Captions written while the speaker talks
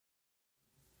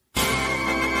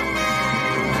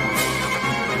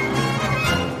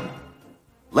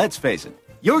Let's face it,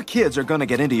 your kids are gonna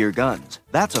get into your guns.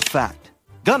 That's a fact.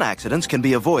 Gun accidents can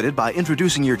be avoided by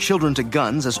introducing your children to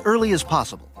guns as early as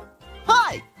possible.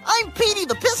 Hi, I'm Petey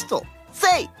the Pistol.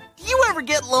 Say, do you ever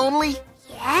get lonely?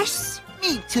 Yes?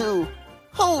 Me too.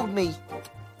 Hold me.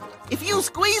 If you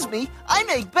squeeze me, I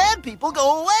make bad people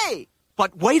go away.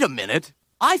 But wait a minute.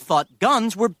 I thought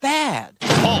guns were bad.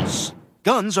 False.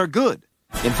 Guns are good.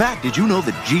 In fact, did you know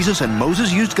that Jesus and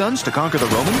Moses used guns to conquer the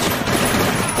Romans?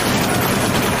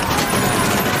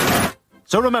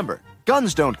 So remember,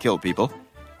 guns don't kill people.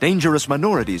 Dangerous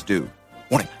minorities do.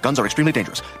 Warning, guns are extremely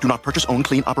dangerous. Do not purchase, own,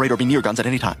 clean, operate, or be near guns at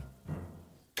any time.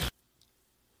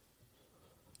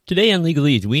 Today on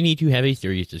Legalese, we need to have a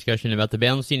serious discussion about the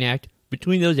balancing act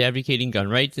between those advocating gun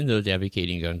rights and those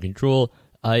advocating gun control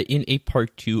in a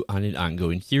part 2 on an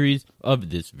ongoing series of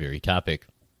this very topic.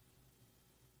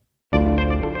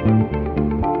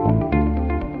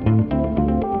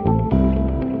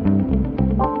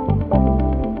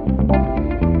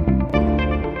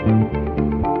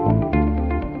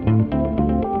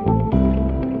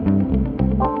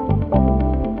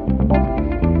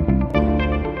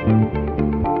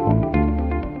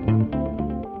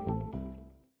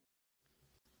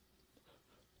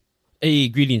 Hey,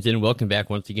 greetings and welcome back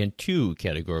once again to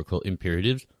Categorical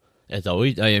Imperatives. As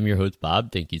always, I am your host,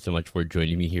 Bob. Thank you so much for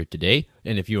joining me here today.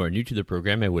 And if you are new to the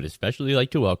program, I would especially like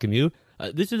to welcome you.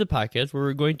 This is a podcast where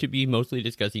we're going to be mostly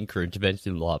discussing current events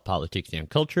in law, politics, and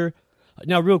culture.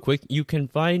 Now, real quick, you can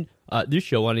find this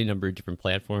show on a number of different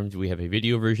platforms. We have a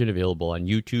video version available on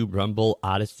YouTube, Rumble,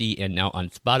 Odyssey, and now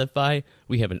on Spotify.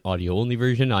 We have an audio-only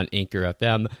version on Anchor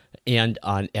FM and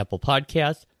on Apple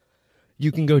Podcasts.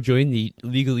 You can go join the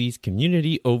Legalese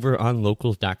community over on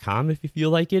locals.com if you feel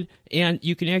like it, and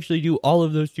you can actually do all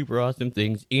of those super awesome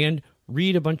things and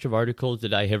read a bunch of articles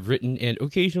that I have written and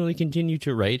occasionally continue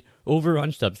to write over on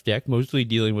Substack, mostly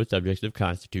dealing with subjects of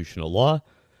constitutional law.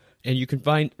 And you can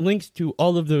find links to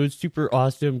all of those super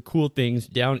awesome, cool things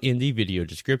down in the video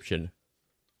description.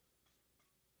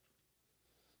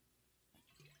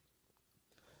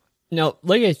 Now,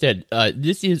 like I said,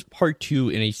 this is part 2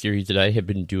 in a series that I have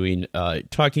been doing,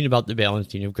 talking about the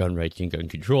balancing of gun rights and gun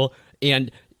control. And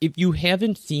if you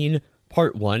haven't seen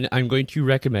part 1, I'm going to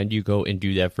recommend you go and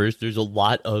do that first. There's a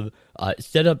lot of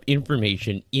setup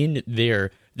information in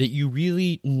there that you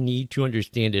really need to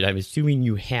understand it. I'm assuming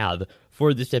you have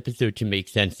for this episode to make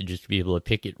sense to just be able to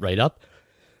pick it right up.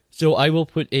 So I will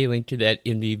put a link to that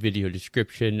in the video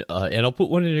description, and I'll put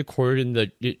one in a card in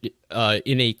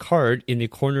a card in the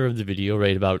corner of the video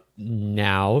right about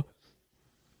now.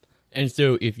 And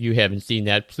so if you haven't seen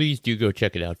that, please do go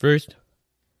check it out first.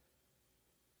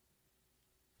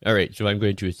 All right, so I'm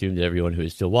going to assume that everyone who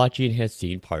is still watching has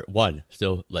seen part 1.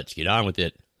 So let's get on with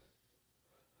it.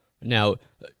 Now,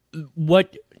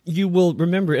 what you will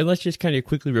remember, and let's just kind of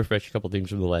quickly refresh a couple things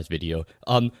from the last video,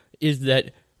 is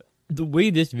that the way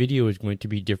this video is going to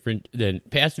be different than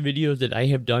past videos that I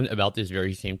have done about this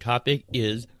very same topic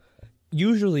is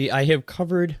usually I have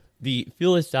covered the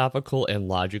philosophical and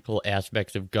logical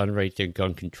aspects of gun rights and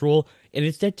gun control, and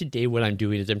instead today what I'm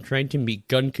doing is I'm trying to meet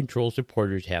gun control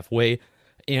supporters halfway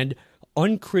and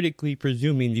uncritically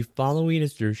presuming the following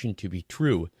assertion to be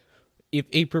true. If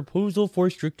a proposal for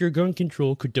stricter gun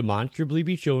control could demonstrably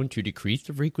be shown to decrease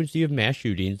the frequency of mass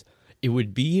shootings, it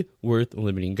would be worth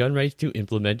limiting gun rights to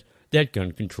implement that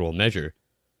gun control measure.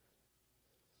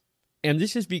 And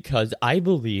this is because I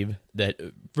believe that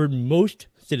for most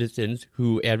citizens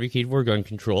who advocate for gun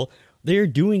control, they are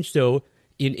doing so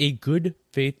in a good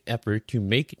faith effort to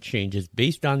make changes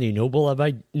based on the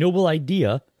noble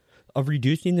idea of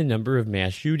reducing the number of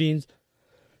mass shootings,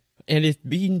 and it's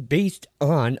being based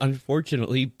on,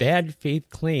 unfortunately, bad faith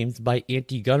claims by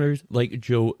anti-gunners like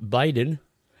Joe Biden,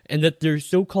 and that their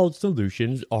so-called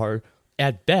solutions are,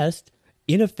 at best,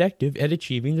 ineffective at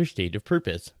achieving their stated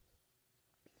purpose.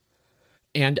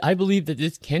 And I believe that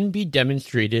this can be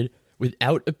demonstrated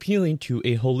without appealing to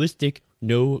a holistic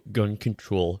no-gun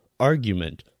control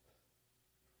argument.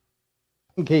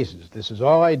 In cases, this is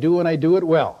all I do and I do it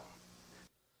well.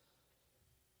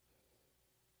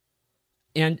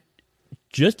 And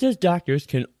just as doctors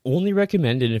can only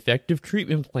recommend an effective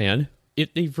treatment plan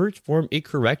if they first form a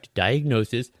correct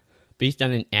diagnosis based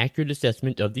on an accurate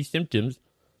assessment of the symptoms,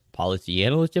 policy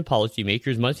analysts and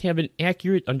policymakers must have an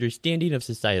accurate understanding of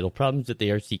societal problems that they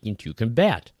are seeking to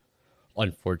combat.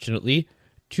 Unfortunately,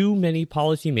 too many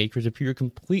policymakers appear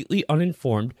completely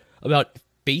uninformed about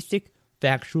basic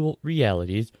factual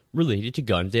realities related to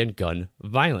guns and gun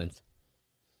violence.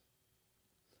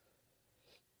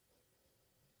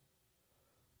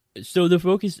 So the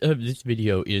focus of this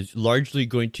video is largely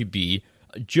going to be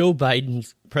Joe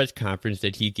Biden's press conference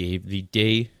that he gave the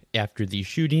day after the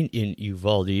shooting in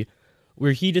Uvalde,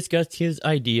 where he discussed his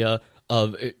idea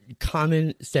of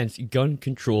common sense gun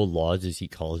control laws, as he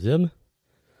calls them,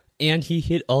 and he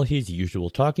hit all his usual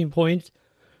talking points,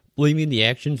 blaming the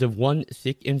actions of one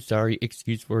sick and sorry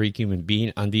excuse for a human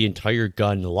being on the entire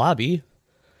gun lobby,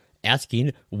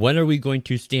 asking when are we going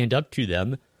to stand up to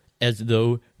them, as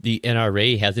though the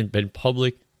NRA hasn't been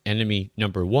public enemy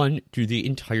number one to the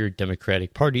entire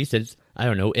Democratic Party since, I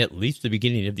don't know, at least the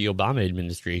beginning of the Obama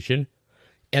administration,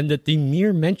 and that the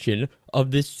mere mention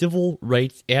of this civil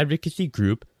rights advocacy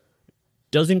group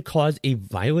doesn't cause a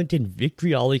violent and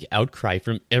vitriolic outcry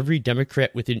from every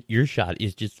Democrat within earshot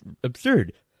is just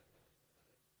absurd.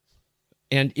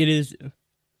 And it is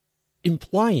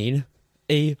implying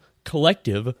a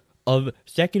collective of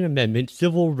Second Amendment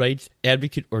civil rights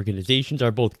advocate organizations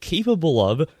are both capable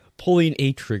of pulling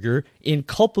a trigger and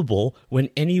culpable when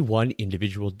any one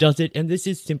individual does it, and this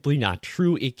is simply not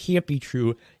true. It can't be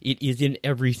true. It is in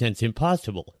every sense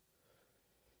impossible.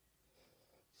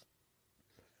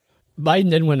 Biden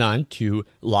then went on to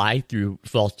lie through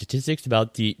false statistics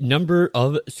about the number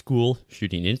of school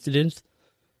shooting incidents.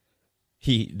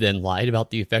 He then lied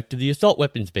about the effect of the assault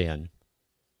weapons ban.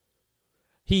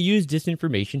 He used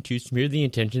disinformation to smear the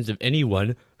intentions of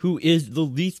anyone who is the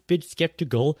least bit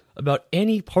skeptical about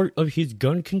any part of his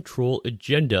gun control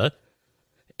agenda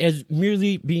as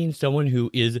merely being someone who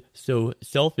is so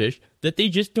selfish that they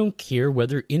just don't care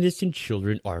whether innocent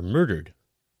children are murdered.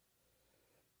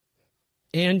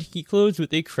 And he closed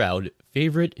with a crowd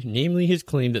favorite, namely his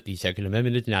claim that the Second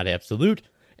Amendment is not absolute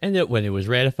and that when it was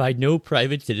ratified, no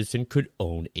private citizen could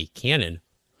own a cannon.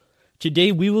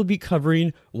 Today, we will be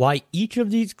covering why each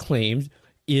of these claims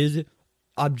is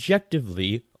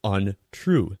objectively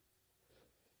untrue.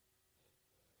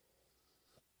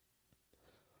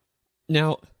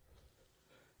 Now,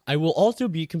 I will also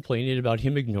be complaining about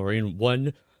him ignoring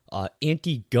one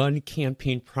anti-gun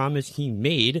campaign promise he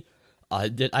made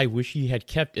that I wish he had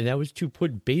kept, and that was to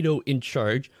put Beto in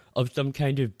charge of some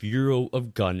kind of Bureau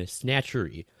of Gun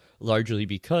Snatchery, largely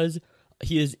because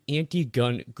he is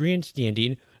anti-gun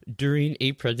grandstanding during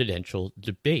a presidential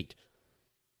debate.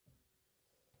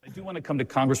 I do want to come to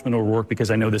Congressman O'Rourke because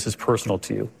I know this is personal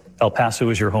to you. El Paso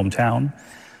is your hometown.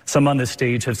 Some on this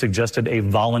stage have suggested a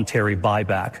voluntary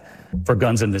buyback for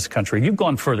guns in this country. You've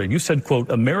gone further. You said,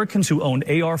 quote, Americans who own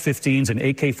AR-15s and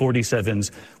AK-47s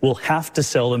will have to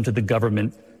sell them to the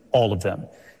government, all of them.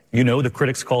 You know the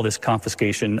critics call this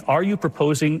confiscation. Are you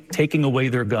proposing taking away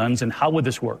their guns, and how would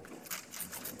this work?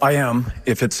 I am,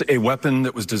 if it's a weapon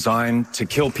that was designed to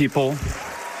kill people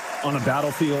on a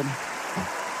battlefield.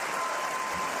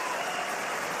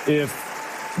 If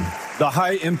the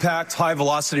high impact, high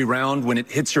velocity round, when it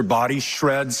hits your body,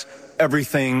 shreds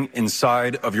everything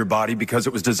inside of your body because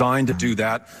it was designed to do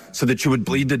that so that you would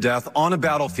bleed to death on a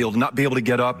battlefield and not be able to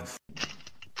get up.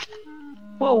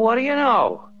 Well, what do you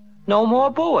know? No more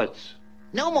bullets.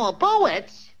 No more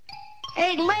bullets?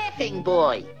 Hey, laughing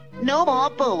boy, no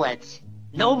more bullets.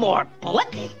 No more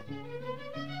bullets?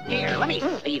 Here, let me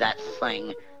see that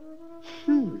thing.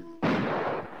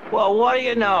 Well, what do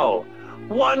you know?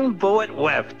 One bullet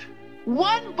left.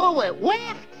 One bullet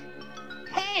left?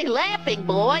 Hey, laughing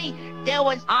boy, there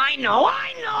was... I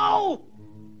know!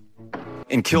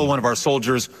 And kill one of our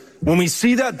soldiers. When we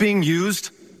see that being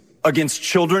used against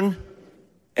children,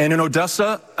 and in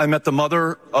Odessa, I met the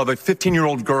mother of a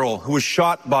 15-year-old girl who was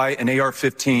shot by an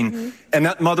AR-15, and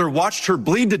that mother watched her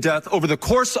bleed to death over the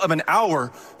course of an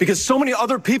hour because so many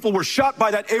other people were shot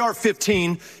by that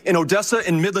AR-15 in Odessa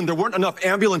and Midland. There weren't enough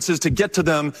ambulances to get to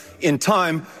them in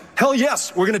time. Hell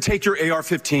yes, we're going to take your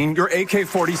AR-15, your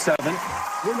AK-47.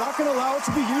 We're not going to allow it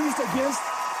to be used against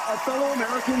our fellow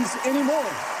Americans anymore.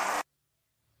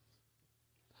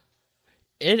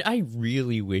 And I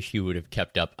really wish he would have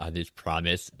kept up on this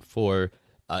promise for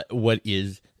what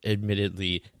is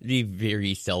admittedly the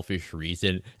very selfish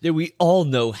reason that we all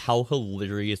know how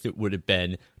hilarious it would have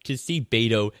been to see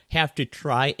Beto have to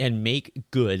try and make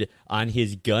good on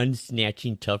his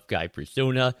gun-snatching tough guy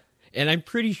persona. And I'm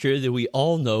pretty sure that we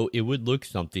all know it would look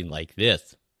something like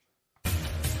this.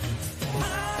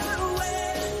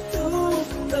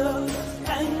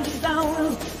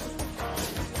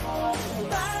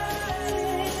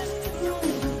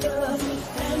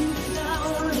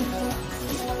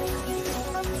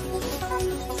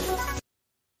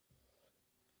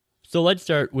 So let's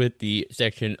start with the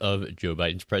section of Joe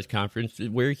Biden's press conference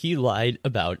where he lied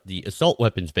about the assault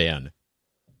weapons ban.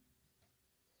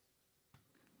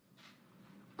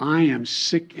 I am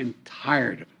sick and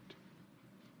tired of it.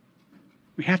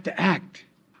 We have to act.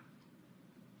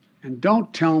 And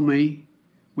don't tell me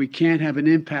we can't have an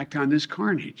impact on this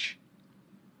carnage.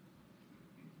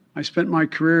 I spent my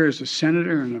career as a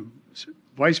senator and a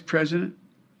vice president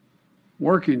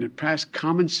working to pass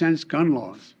common sense gun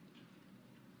laws.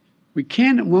 We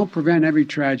can and won't prevent every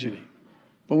tragedy,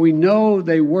 but we know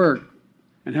they work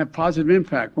and have positive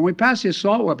impact. When we passed the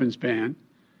assault weapons ban,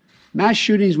 mass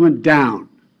shootings went down.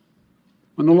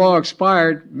 When the law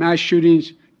expired, mass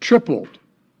shootings tripled.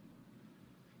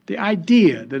 The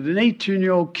idea that an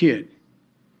 18-year-old kid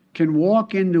can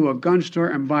walk into a gun store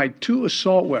and buy 2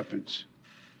 assault weapons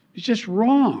is just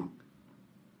wrong.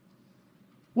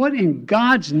 What in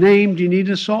God's name do you need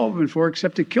an assault weapon for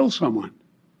except to kill someone?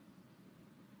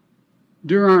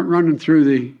 Deer aren't running through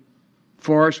the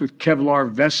forest with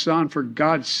Kevlar vests on, for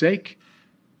God's sake.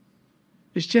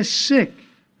 It's just sick.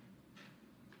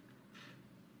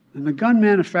 And the gun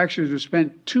manufacturers have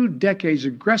spent 2 decades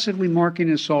aggressively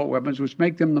marketing assault weapons, which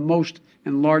make them the most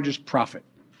and largest profit.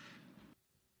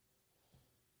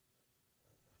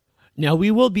 Now,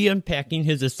 we will be unpacking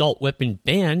his assault weapon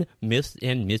ban myths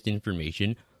and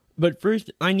misinformation, but first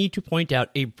I need to point out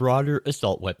a broader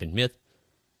assault weapon myth,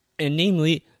 and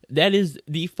namely, that is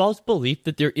the false belief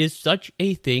that there is such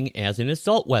a thing as an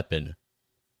assault weapon.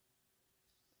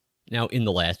 Now, in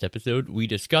the last episode, we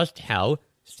discussed how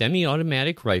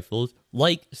semi-automatic rifles,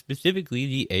 like specifically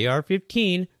the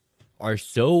AR-15, are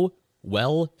so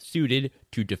well suited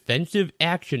to defensive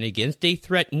action against a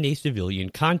threat in a civilian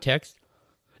context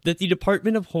that the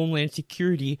Department of Homeland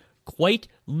Security quite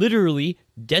literally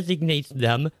designates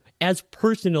them as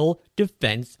personal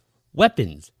defense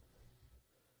weapons.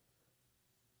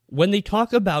 When they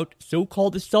talk about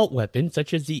so-called assault weapons,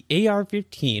 such as the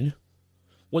AR-15,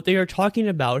 what they are talking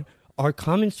about are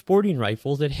common sporting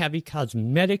rifles that have a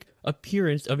cosmetic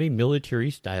appearance of a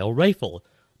military-style rifle.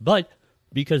 But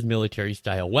because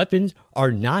military-style weapons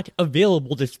are not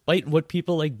available, despite what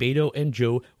people like Beto and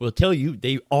Joe will tell you,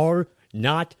 they are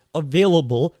not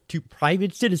available to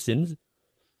private citizens.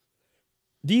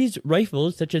 These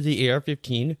rifles, such as the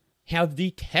AR-15, have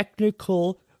the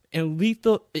technical and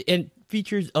lethal and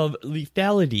features of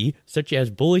lethality, such as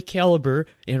bullet caliber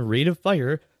and rate of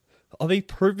fire, of a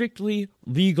perfectly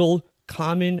legal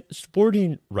common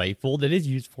sporting rifle that is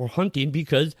used for hunting,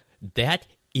 because that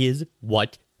is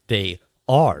what they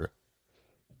are.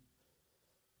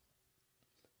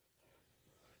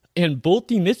 And both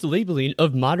the mislabeling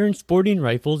of modern sporting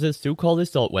rifles as so-called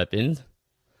assault weapons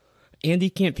and the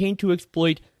campaign to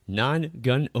exploit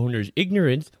non-gun owners'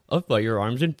 ignorance of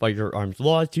firearms and firearms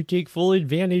laws to take full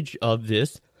advantage of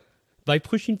this by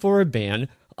pushing for a ban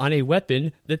on a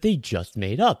weapon that they just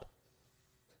made up.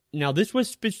 Now, this was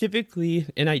specifically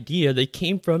an idea that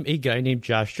came from a guy named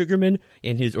Josh Sugarman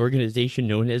and his organization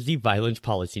known as the Violence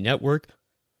Policy Network.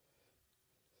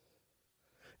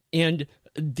 And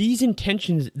these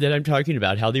intentions that I'm talking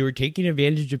about, how they were taking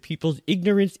advantage of people's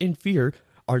ignorance and fear,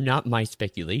 are not my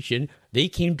speculation. They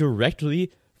came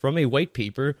directly from a white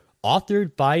paper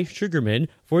authored by Sugarman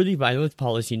for the Violence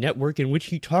Policy Network, in which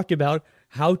he talked about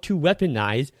how to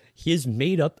weaponize his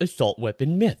made-up assault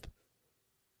weapon myth.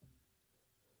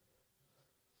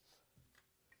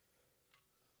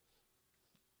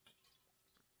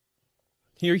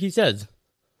 Here he says,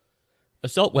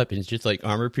 assault weapons, just like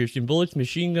armor-piercing bullets,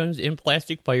 machine guns, and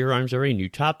plastic firearms, are a new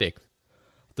topic.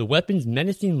 The weapon's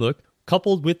menacing look,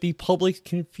 coupled with the public's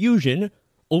confusion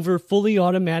over fully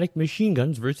automatic machine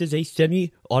guns versus a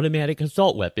semi-automatic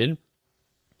assault weapon,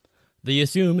 they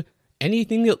assume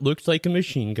anything that looks like a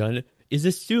machine gun is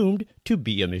assumed to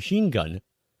be a machine gun.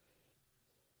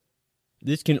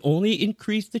 This can only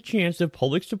increase the chance of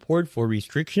public support for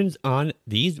restrictions on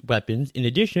these weapons. In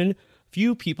addition,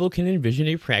 few people can envision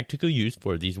a practical use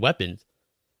for these weapons.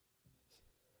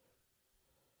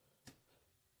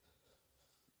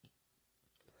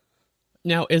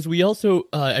 Now, as we also,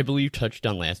 I believe, touched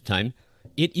on last time,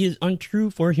 it is untrue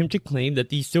for him to claim that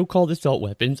these so-called assault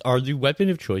weapons are the weapon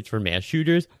of choice for mass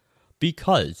shooters,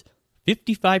 because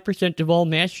 55% of all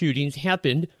mass shootings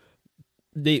happened,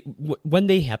 when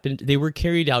they happened, they were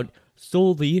carried out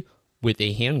solely with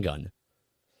a handgun.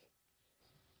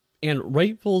 And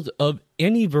rifles of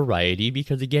any variety,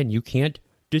 because again, you can't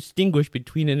distinguish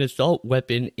between an assault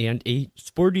weapon and a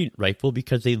sporting rifle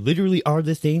because they literally are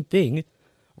the same thing.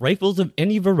 Rifles of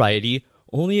any variety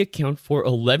only account for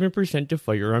 11% of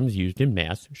firearms used in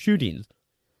mass shootings.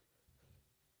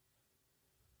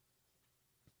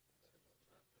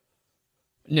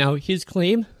 Now, his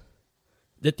claim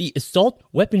that the assault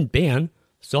weapon ban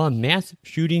saw mass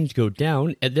shootings go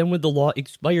down, and then when the law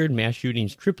expired, mass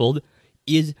shootings tripled,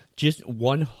 is just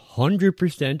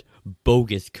 100%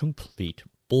 bogus, complete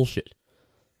bullshit.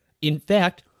 In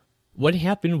fact, what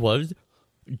happened was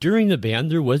During the ban,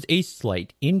 there was a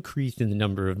slight increase in the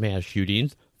number of mass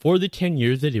shootings for the 10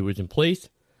 years that it was in place,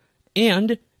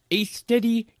 and a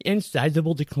steady and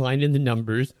sizable decline in the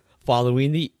numbers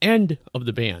following the end of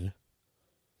the ban.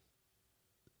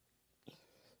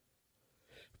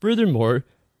 Furthermore,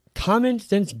 common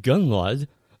sense gun laws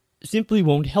simply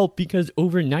won't help because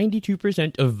over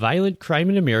 92% of violent crime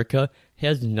in America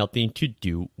has nothing to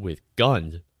do with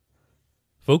guns.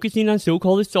 Focusing on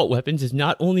so-called assault weapons is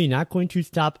not only not going to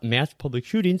stop mass public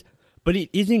shootings, but it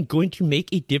isn't going to make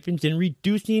a difference in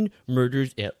reducing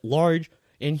murders at large,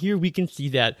 and here we can see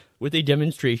that with a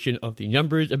demonstration of the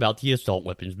numbers about the assault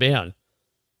weapons ban.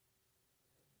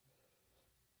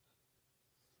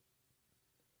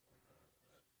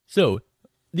 So,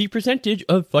 the percentage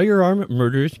of firearm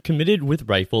murders committed with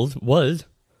rifles was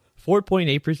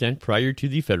 4.8% prior to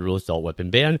the federal assault weapon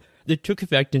ban that took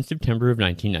effect in September of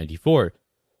 1994.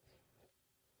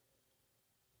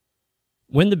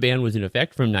 When the ban was in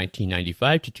effect from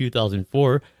 1995 to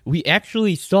 2004, we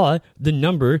actually saw the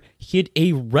number hit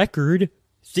a record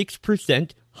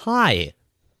 6% high.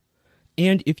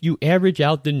 And if you average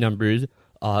out the numbers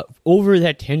over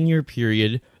that 10-year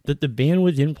period that the ban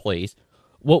was in place,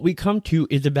 what we come to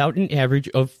is about an average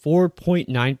of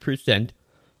 4.9%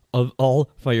 of all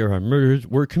firearm murders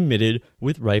were committed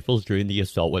with rifles during the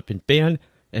assault weapon ban.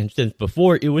 And since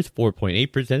before it was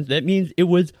 4.8%, that means it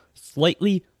was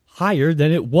slightly higher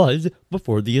than it was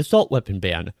before the assault weapon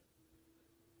ban.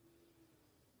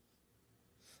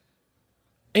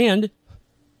 And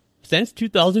since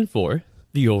 2004,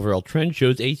 the overall trend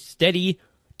shows a steady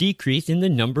decrease in the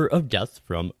number of deaths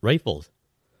from rifles.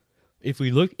 If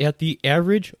we look at the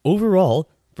average overall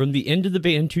from the end of the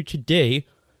ban to today,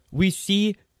 we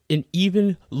see an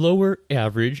even lower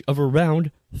average of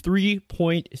around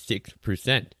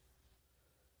 3.6%.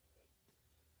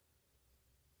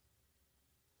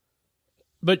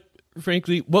 But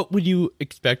frankly, what would you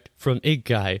expect from a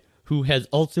guy who has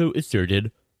also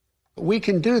asserted, we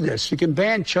can do this. You can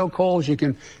ban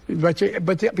chokeholds.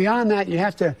 But beyond that, you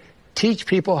have to teach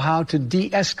people how to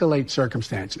de-escalate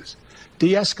circumstances.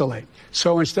 De-escalate.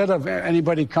 So instead of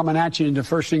anybody coming at you and the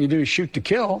first thing you do is shoot to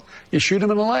kill, you shoot them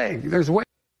in the leg. There's a way.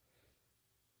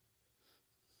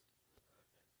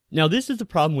 Now, this is the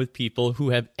problem with people who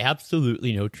have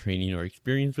absolutely no training or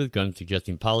experience with guns,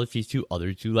 suggesting policies to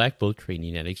others who lack both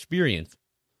training and experience.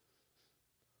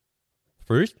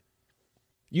 First,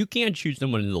 you can't shoot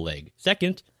someone in the leg.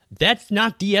 Second, that's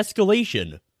not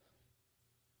de-escalation.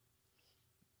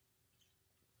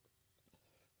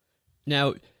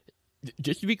 Now,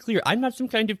 just to be clear, I'm not some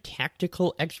kind of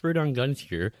tactical expert on guns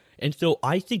here, and so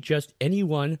I suggest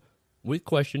anyone with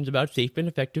questions about safe and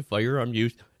effective firearm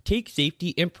use take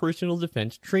safety and personal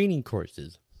defense training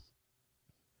courses.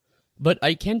 But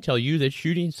I can tell you that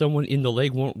shooting someone in the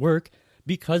leg won't work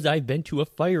because I've been to a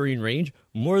firing range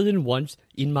more than once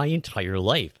in my entire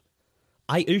life.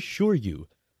 I assure you,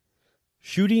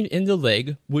 shooting in the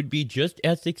leg would be just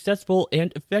as successful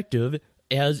and effective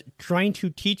as trying to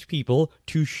teach people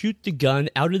to shoot the gun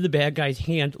out of the bad guy's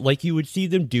hand like you would see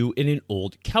them do in an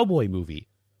old cowboy movie.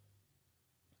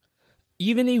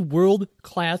 Even a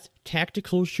world-class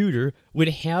tactical shooter would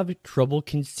have trouble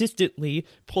consistently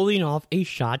pulling off a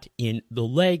shot in the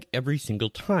leg every single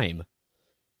time.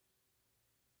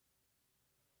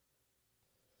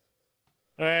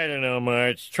 I don't know,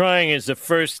 Marge. Trying is the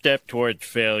first step towards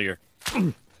failure.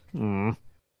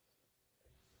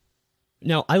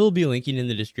 Now, I will be linking in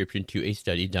the description to a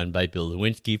study done by Bill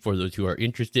Lewinsky for those who are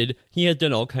interested. He has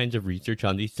done all kinds of research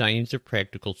on the science of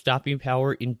practical stopping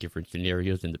power in different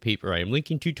scenarios, and the paper I am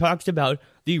linking to talks about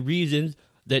the reasons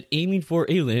that aiming for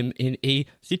a limb in a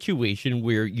situation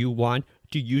where you want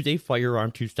to use a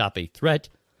firearm to stop a threat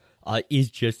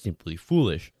is just simply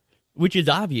foolish, which is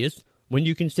obvious when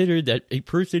you consider that a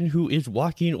person who is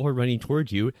walking or running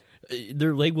towards you,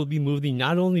 their leg will be moving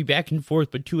not only back and forth,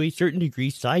 but to a certain degree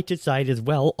side to side as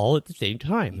well, all at the same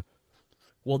time,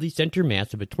 while the center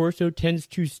mass of a torso tends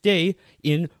to stay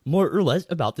in more or less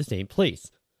about the same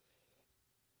place.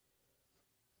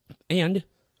 And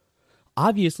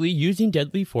obviously, using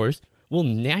deadly force will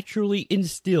naturally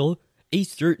instill a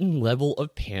certain level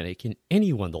of panic in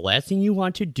anyone. The last thing you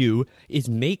want to do is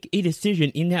make a decision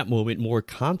in that moment more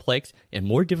complex and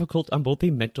more difficult on both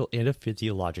a mental and a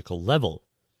physiological level.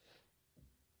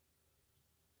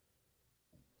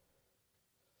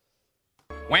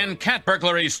 When cat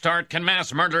burglaries start, can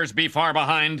mass murders be far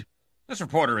behind? This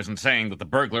reporter isn't saying that the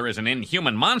burglar is an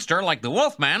inhuman monster like the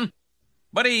Wolfman,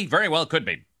 but he very well could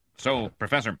be. So,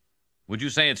 Professor, would you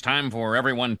say it's time for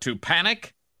everyone to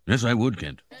panic? Yes, I would,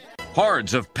 Kent.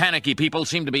 Hordes of panicky people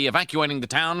seem to be evacuating the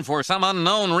town for some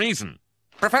unknown reason.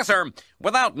 Professor,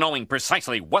 without knowing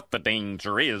precisely what the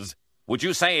danger is, would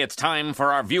you say it's time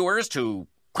for our viewers to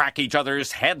crack each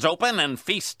other's heads open and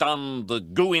feast on the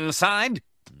goo inside?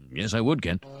 Yes, I would,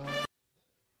 Ken.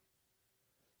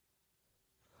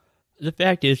 The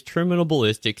fact is, terminal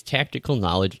ballistics, tactical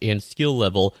knowledge, and skill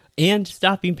level, and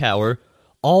stopping power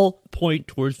all point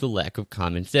towards the lack of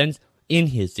common sense in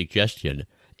his suggestion.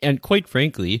 And quite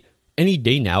frankly, any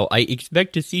day now, I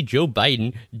expect to see Joe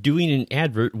Biden doing an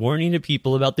advert warning the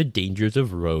people about the dangers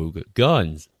of rogue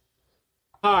guns.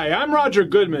 Hi, I'm Roger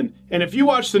Goodman, and if you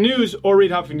watch the news or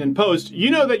read Huffington Post, you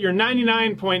know that you're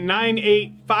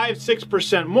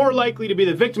 99.9856% more likely to be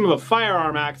the victim of a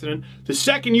firearm accident the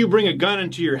second you bring a gun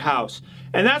into your house.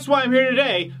 And that's why I'm here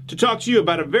today to talk to you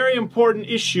about a very important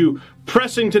issue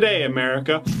pressing today,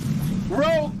 America.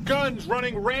 Rogue guns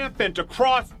running rampant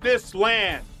across this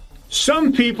land.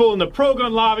 Some people in the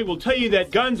pro-gun lobby will tell you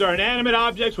that guns are inanimate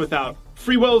objects without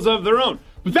free wills of their own.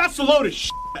 But that's a load of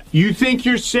shit. You think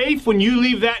you're safe when you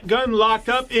leave that gun locked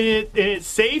up in its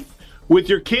safe with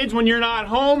your kids when you're not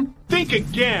home? Think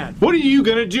again. What are you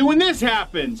gonna do when this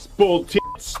happens, bull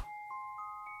tits?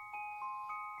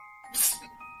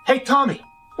 Hey, Tommy,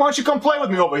 why don't you come play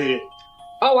with me over here?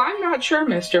 Oh, I'm not sure,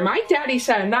 mister. My daddy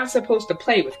said I'm not supposed to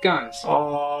play with guns.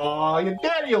 Oh, your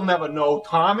daddy'll never know,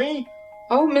 Tommy.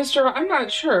 Oh, mister, I'm not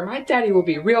sure. My daddy will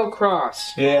be real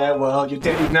cross. Yeah, well, your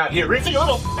daddy's not here, is he?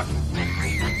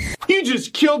 You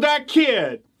just killed that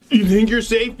kid. You think you're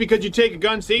safe because you take a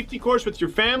gun safety course with your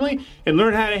family and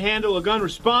learn how to handle a gun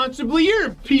responsibly? You're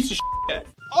a piece of shit.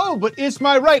 Oh, but it's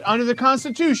my right under the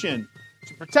Constitution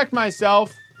to protect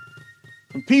myself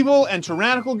from people and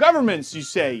tyrannical governments, you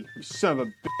say, you son of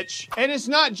a bitch. And it's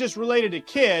not just related to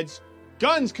kids.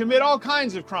 Guns commit all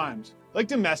kinds of crimes, like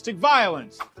domestic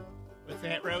violence. With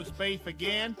that roast beef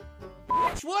again?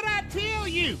 That's what I tell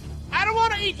you. I don't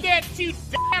want to eat that 2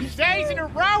 damn days in a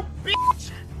row,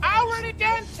 bitch. I already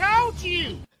done told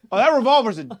you. Oh, that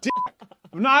revolver's a dick.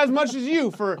 But not as much as you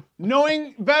for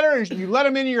knowing better and you let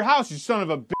him into your house, you son of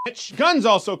a bitch. Guns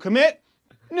also commit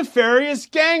nefarious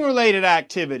gang-related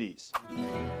activities.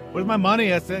 Where's my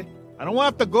money, I say? I don't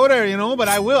want to go there, but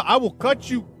I will. I will cut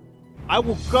you. I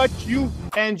will cut you.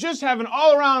 And just have an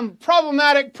all-around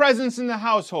problematic presence in the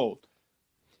household.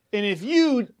 And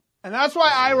that's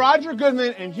why I, Roger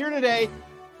Goodman, am here today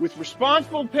with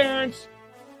responsible parents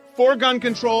for gun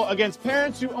control against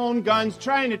parents who own guns,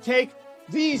 trying to take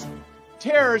these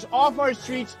terrors off our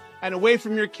streets and away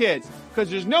from your kids. Because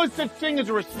there's no such thing as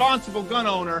a responsible gun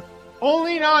owner,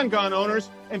 only non-gun owners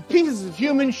and pieces of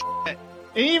human shit. And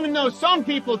even though some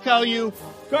people tell you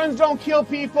guns don't kill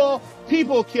people,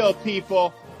 people kill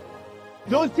people,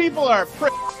 those people are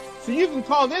pricks. So you can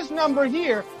call this number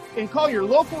here and call your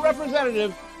local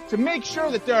representative to make sure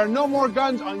that there are no more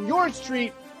guns on your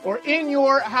street or in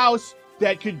your house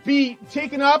that could be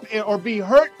taken up or be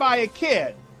hurt by a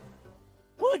kid.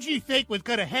 What'd you think was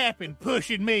gonna happen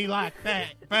pushing me like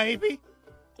that, baby?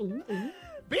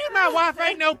 Being my wife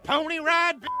ain't no pony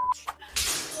ride, bitch.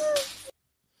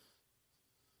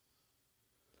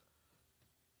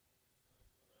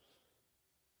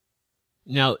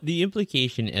 Now, the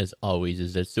implication, as always,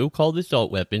 is that so-called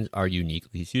assault weapons are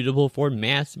uniquely suitable for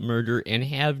mass murder and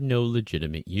have no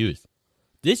legitimate use.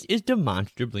 This is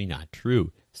demonstrably not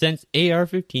true, since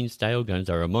AR-15 style guns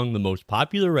are among the most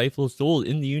popular rifles sold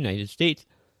in the United States,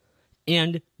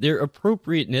 and their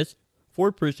appropriateness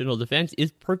for personal defense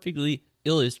is perfectly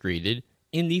illustrated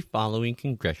in the following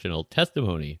congressional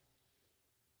testimony.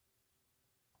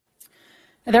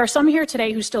 There are some here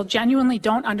today who still genuinely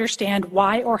don't understand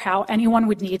why or how anyone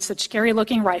would need such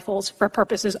scary-looking rifles for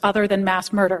purposes other than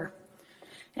mass murder.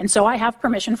 And so I have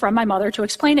permission from my mother to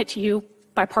explain it to you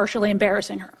by partially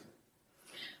embarrassing her.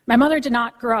 My mother did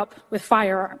not grow up with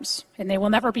firearms, and they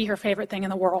will never be her favorite thing in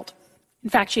the world.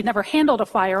 In fact, she'd never handled a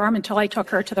firearm until I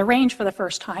took her to the range for the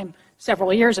first time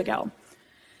several years ago.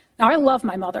 Now, I love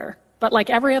my mother, but like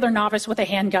every other novice with a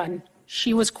handgun,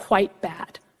 she was quite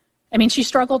bad. I mean, she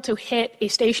struggled to hit a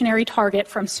stationary target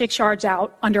from 6 yards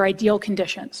out under ideal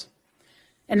conditions.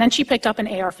 And then she picked up an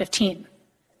AR-15.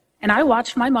 And I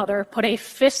watched my mother put a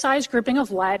fist-sized grouping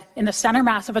of lead in the center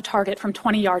mass of a target from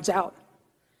 20 yards out.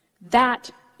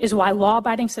 That is why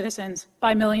law-abiding citizens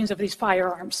buy millions of these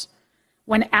firearms.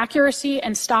 When accuracy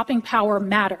and stopping power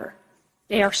matter,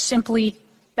 they are simply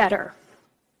better.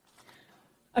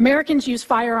 Americans use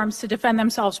firearms to defend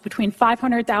themselves between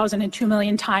 500,000 and 2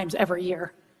 million times every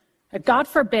year. God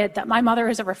forbid that my mother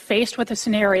is ever faced with a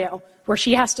scenario where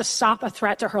she has to stop a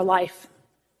threat to her life.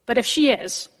 But if she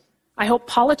is, I hope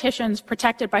politicians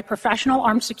protected by professional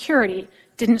armed security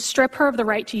didn't strip her of the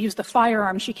right to use the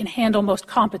firearm she can handle most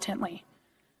competently.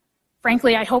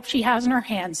 Frankly, I hope she has in her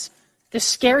hands the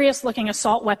scariest looking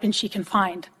assault weapon she can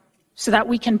find, so that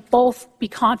we can both be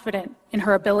confident in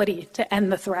her ability to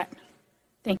end the threat.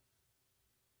 Thank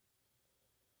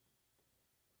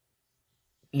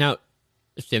you. Now,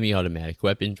 semi-automatic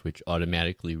weapons, which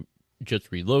automatically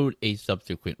just reload a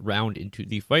subsequent round into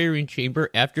the firing chamber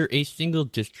after a single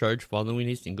discharge following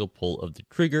a single pull of the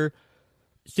trigger,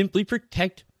 simply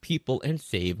protect people and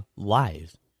save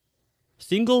lives.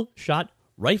 Single-shot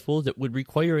rifles that would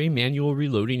require a manual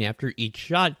reloading after each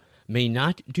shot may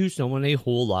not do someone a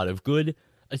whole lot of good,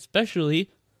 especially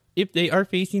if they are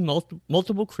facing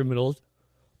multiple criminals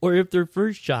or if their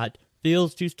first shot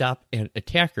fails to stop an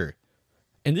attacker.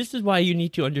 And this is why you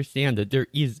need to understand that there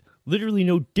is literally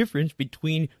no difference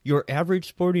between your average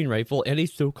sporting rifle and a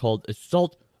so-called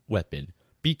assault weapon.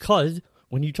 Because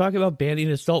when you talk about banning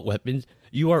assault weapons,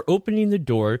 you are opening the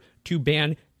door to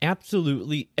ban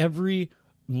absolutely every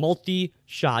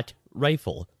multi-shot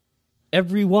rifle.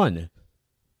 Every one.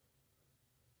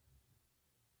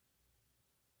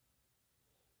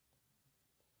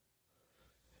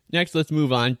 Next, let's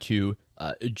move on to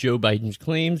Joe Biden's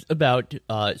claims about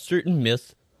certain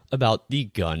myths about the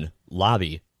gun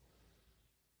lobby.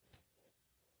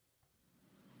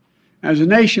 As a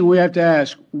nation, we have to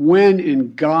ask, when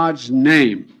in God's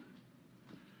name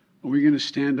are we going to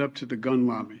stand up to the gun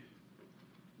lobby?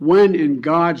 When in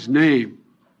God's name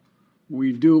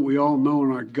we do what we all know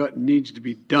in our gut needs to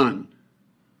be done?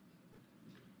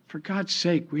 For God's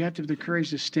sake, we have to have the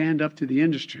courage to stand up to the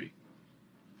industry.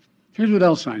 Here's what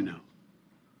else I know.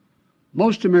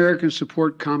 Most Americans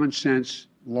support common sense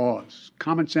laws,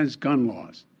 common sense gun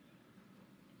laws.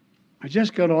 I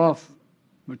just got off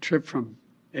a trip from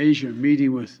Asia,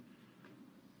 meeting with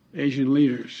Asian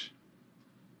leaders.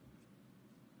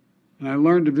 And I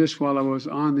learned of this while I was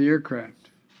on the aircraft.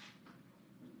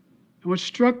 And what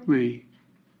struck me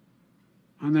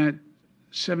on that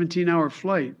 17-hour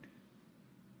flight,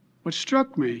 what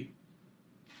struck me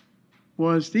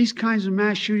was these kinds of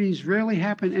mass shootings rarely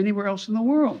happen anywhere else in the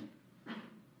world.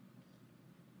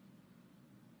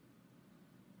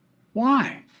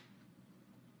 Why?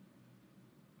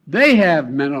 They have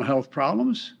mental health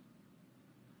problems.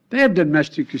 They have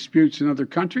domestic disputes in other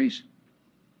countries.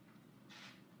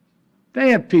 They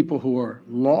have people who are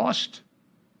lost.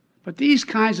 But these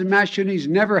kinds of mass shootings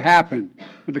never happen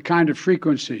with the kind of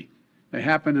frequency they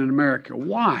happen in America.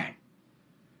 Why?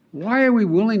 Why are we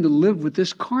willing to live with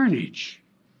this carnage?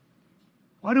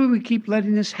 Why do we keep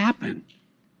letting this happen?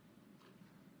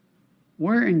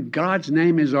 Where in God's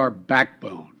name is our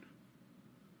backbone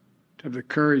to have the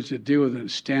courage to deal with it and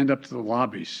stand up to the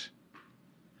lobbies?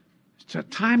 It's a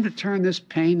time to turn this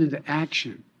pain into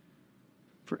action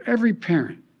for every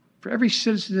parent, for every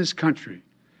citizen in this country.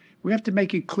 We have to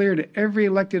make it clear to every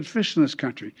elected official in this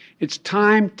country, it's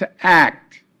time to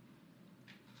act.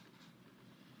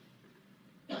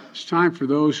 It's time for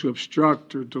those who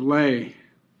obstruct or delay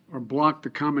or block the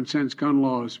common sense gun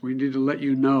laws. We need to let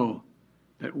you know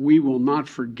that we will not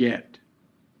forget.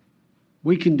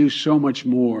 We can do so much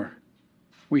more.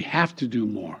 We have to do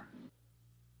more.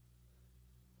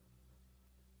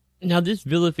 Now, this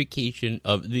vilification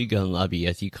of the gun lobby,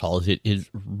 as he calls it, is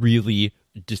really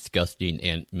disgusting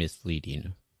and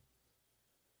misleading.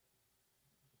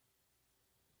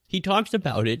 He talks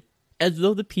about it as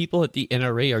though the people at the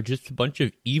NRA are just a bunch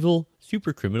of evil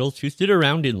supercriminals who sit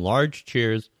around in large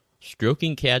chairs,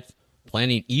 stroking cats,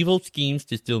 planning evil schemes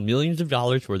to steal millions of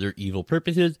dollars for their evil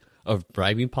purposes of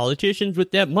bribing politicians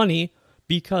with that money,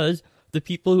 because the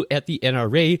people at the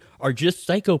NRA are just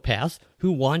psychopaths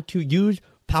who want to use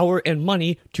power and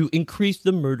money to increase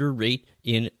the murder rate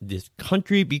in this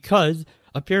country, because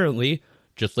apparently,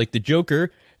 just like the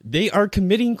Joker, they are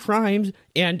committing crimes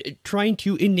and trying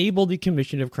to enable the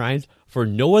commission of crimes for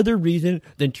no other reason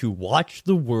than to watch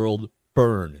the world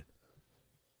burn.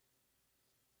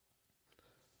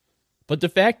 But the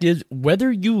fact is,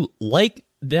 whether you like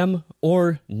them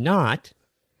or not,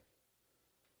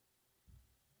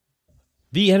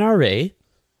 the NRA,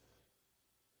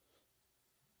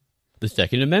 the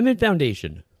Second Amendment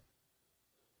Foundation,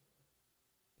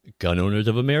 Gun Owners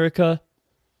of America,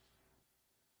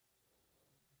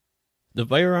 the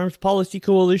Firearms Policy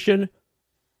Coalition,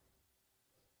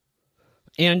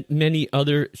 and many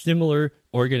other similar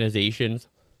organizations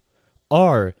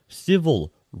are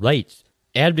civil rights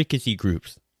advocacy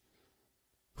groups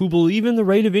who believe in the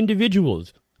right of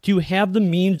individuals to have the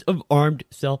means of armed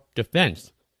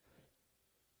self-defense.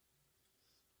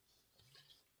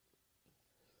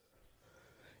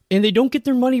 And they don't get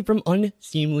their money from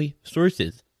unseemly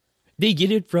sources. They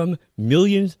get it from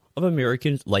millions of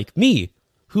Americans like me,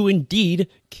 who indeed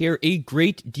care a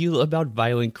great deal about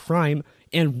violent crime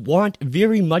and want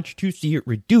very much to see it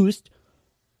reduced,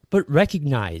 but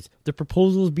recognize the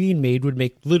proposals being made would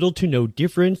make little to no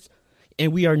difference,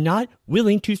 and we are not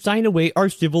willing to sign away our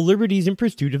civil liberties in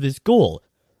pursuit of this goal.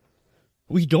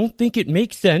 We don't think it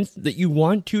makes sense that you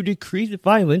want to decrease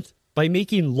violence by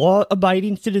making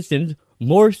law-abiding citizens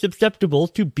more susceptible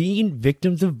to being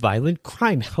victims of violent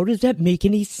crime. How does that make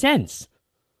any sense?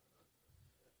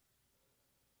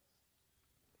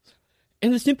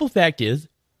 And the simple fact is,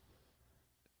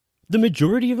 the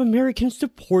majority of Americans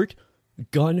support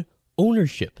gun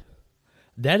ownership.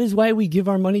 That is why we give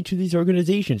our money to these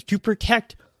organizations, to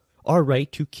protect our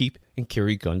right to keep and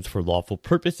carry guns for lawful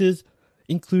purposes,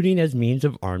 including as means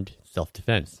of armed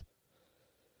self-defense.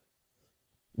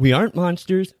 We aren't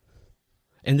monsters,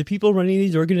 and the people running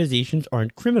these organizations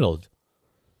aren't criminals.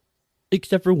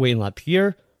 Except for Wayne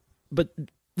LaPierre, but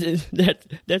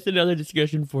that's another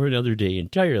discussion for another day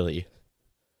entirely.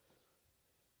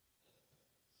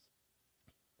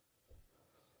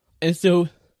 And so,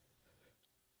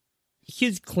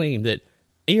 his claim that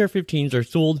AR-15s are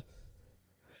sold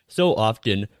so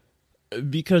often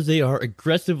because they are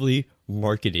aggressively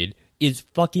marketed is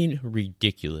fucking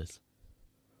ridiculous.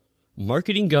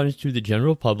 Marketing guns to the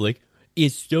general public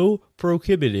is so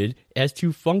prohibited as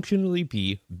to functionally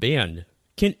be banned.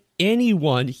 Can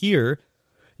anyone here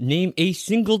name a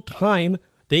single time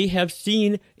they have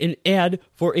seen an ad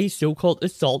for a so-called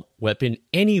assault weapon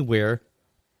anywhere,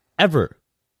 ever?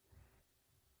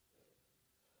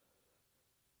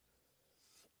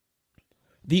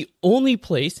 The only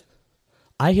place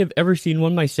I have ever seen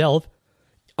one myself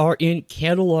are in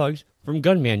catalogs from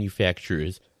gun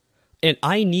manufacturers. And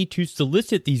I need to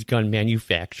solicit these gun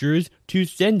manufacturers to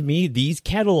send me these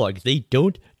catalogs. They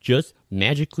don't just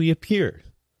magically appear.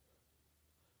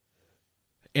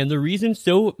 And the reason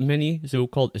so many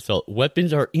so-called assault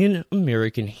weapons are in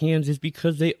American hands is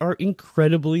because they are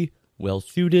incredibly well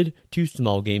suited to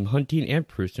small game hunting and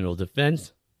personal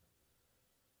defense.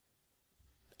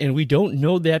 And we don't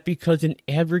know that because an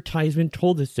advertisement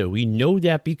told us so. We know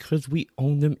that because we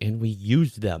own them and we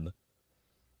use them.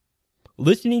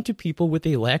 Listening to people with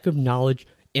a lack of knowledge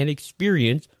and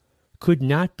experience could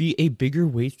not be a bigger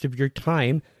waste of your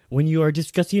time when you are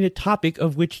discussing a topic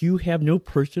of which you have no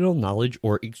personal knowledge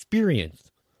or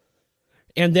experience.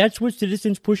 And that's what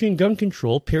citizens pushing gun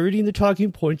control, parroting the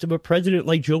talking points of a president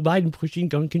like Joe Biden pushing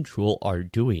gun control, are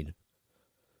doing.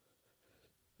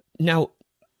 Now,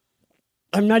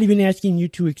 I'm not even asking you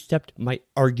to accept my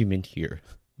argument here,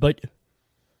 but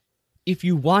if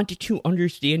you want to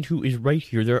understand who is right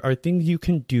here, there are things you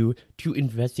can do to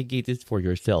investigate this for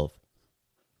yourself.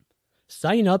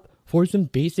 Sign up for some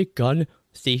basic gun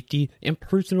safety and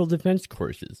personal defense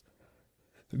courses.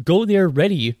 Go there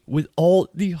ready with all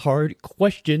the hard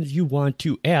questions you want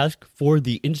to ask for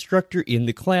the instructor in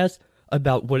the class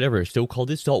about whatever so-called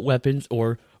assault weapons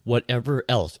or whatever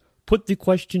else. Put the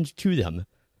questions to them.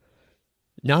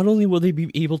 Not only will they be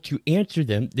able to answer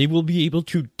them, they will be able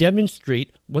to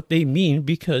demonstrate what they mean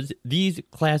because these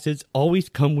classes always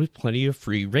come with plenty of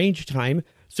free range time,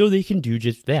 so they can do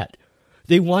just that.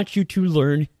 They want you to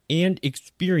learn and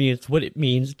experience what it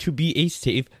means to be a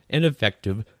safe and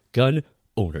effective gun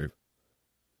owner.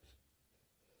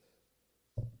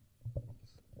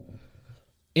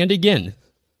 And again,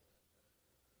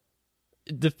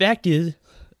 the fact is,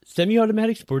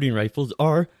 semi-automatic sporting rifles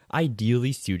are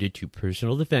ideally suited to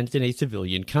personal defense in a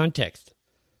civilian context,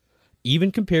 even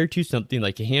compared to something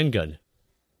like a handgun.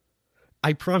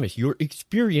 I promise your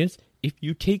experience, if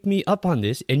you take me up on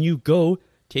this and you go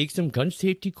take some gun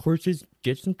safety courses,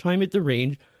 get some time at the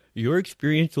range, your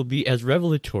experience will be as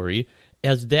revelatory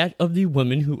as that of the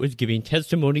woman who was giving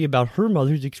testimony about her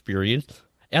mother's experience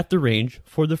at the range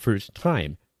for the first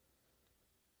time.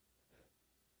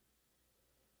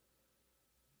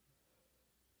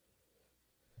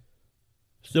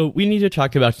 So we need to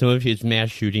talk about some of his mass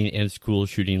shooting and school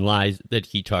shooting lies that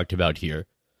he talked about here.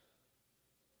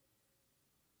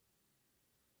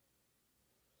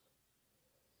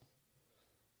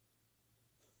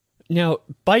 Now,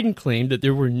 Biden claimed that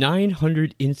there were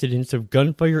 900 incidents of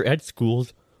gunfire at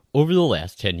schools over the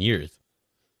last 10 years.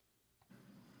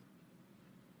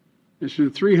 It's been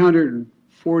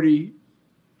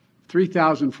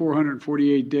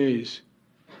 3,448 days,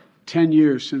 10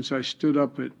 years since I stood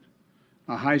up at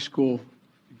a high school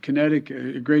in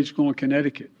Connecticut, a grade school in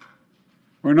Connecticut,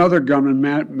 where another gunman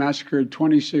massacred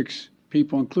 26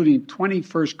 people, including 20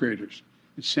 first graders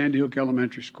at Sandy Hook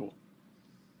Elementary School.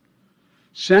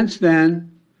 Since then,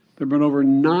 there have been over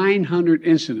 900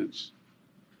 incidents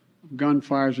of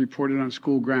gunfires reported on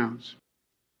school grounds.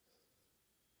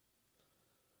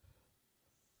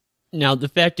 Now, the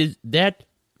fact is that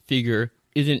figure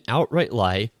is an outright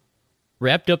lie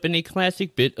wrapped up in a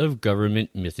classic bit of government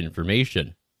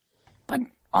misinformation. But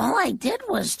all I did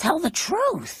was tell the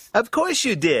truth. Of course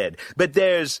you did, but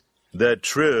there's the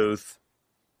truth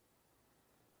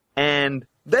and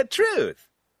the truth.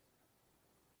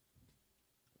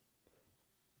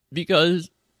 Because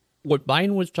what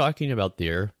Biden was talking about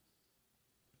there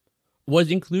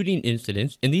was including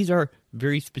incidents, and these are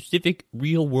very specific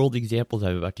real-world examples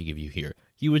I'm about to give you here.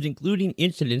 He was including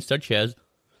incidents such as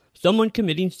someone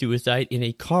committing suicide in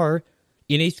a car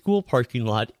in a school parking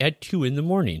lot at 2 in the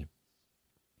morning.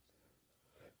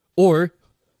 Or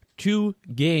 2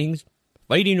 gangs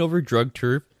fighting over drug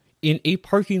turf in a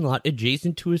parking lot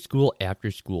adjacent to a school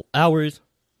after school hours.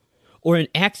 Or an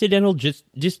accidental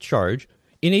discharge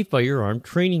in a firearm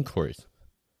training course.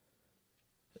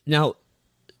 Now,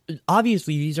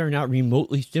 obviously, these are not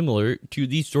remotely similar to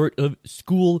the sort of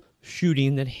school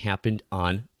shooting that happened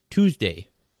on Tuesday.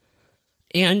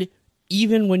 And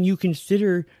even when you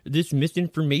consider this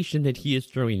misinformation that he is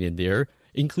throwing in there,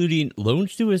 including lone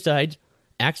suicides,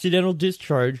 accidental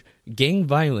discharge, gang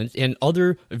violence, and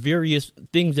other various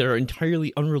things that are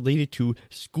entirely unrelated to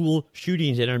school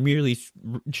shootings and are merely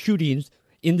shootings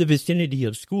in the vicinity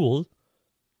of schools,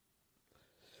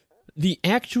 the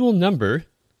actual number,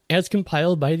 as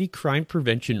compiled by the Crime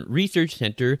Prevention Research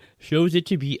Center, shows it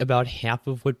to be about half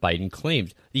of what Biden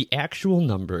claims. The actual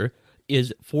number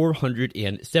is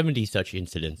 470 such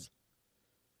incidents.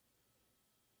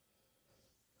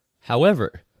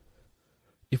 However,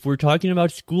 if we're talking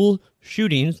about school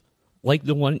shootings like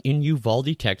the one in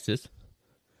Uvalde, Texas,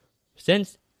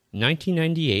 since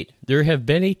 1998, there have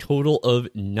been a total of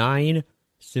 9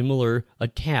 similar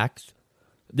attacks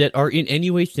that are in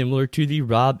any way similar to the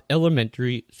Robb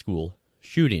Elementary School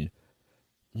shooting.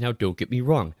 Now, don't get me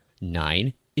wrong.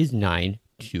 9 is 9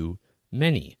 too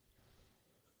many.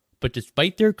 But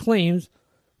despite their claims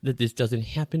that this doesn't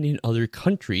happen in other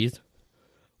countries,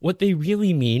 what they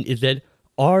really mean is that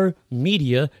our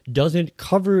media doesn't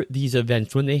cover these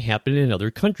events when they happen in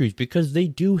other countries, because they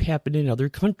do happen in other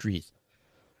countries.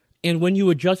 And when you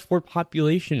adjust for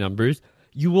population numbers,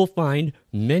 you will find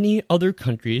many other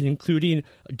countries, including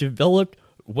developed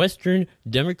Western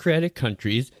democratic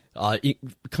countries,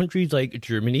 countries like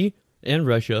Germany and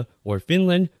Russia or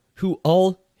Finland, who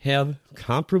all have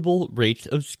comparable rates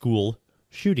of school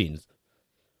shootings.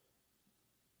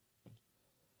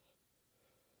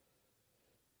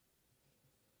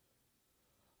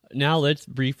 Now let's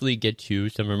briefly get to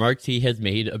some remarks he has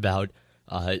made about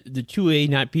the 2A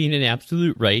not being an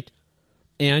absolute right,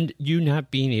 and you not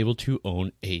being able to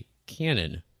own a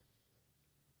cannon.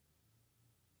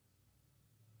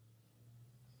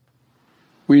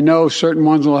 We know certain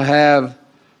ones will have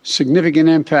significant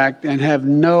impact and have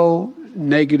no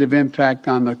negative impact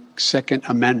on the Second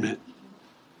Amendment.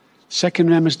 Second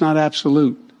Amendment is not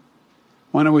absolute.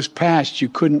 When it was passed, you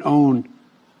couldn't own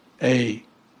a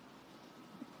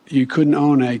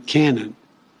cannon.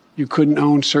 You couldn't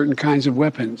own certain kinds of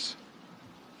weapons.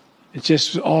 It's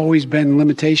just always been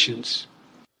limitations.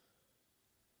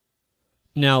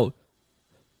 Now,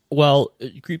 while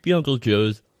Creepy Uncle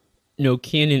Joe's no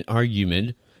cannon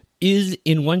argument is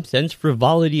in one sense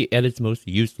frivolity at its most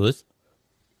useless,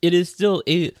 it is still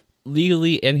a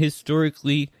legally and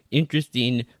historically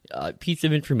interesting piece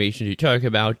of information to talk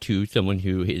about to someone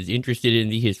who is interested in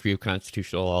the history of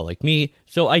constitutional law like me,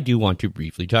 so I do want to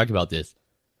briefly talk about this.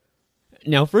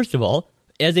 Now, first of all,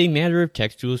 as a matter of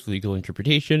textualist legal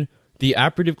interpretation, the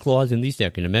operative clause in the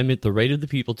Second Amendment, the right of the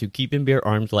people to keep and bear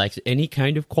arms, lacks any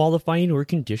kind of qualifying or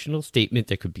conditional statement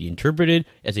that could be interpreted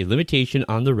as a limitation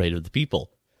on the right of the people.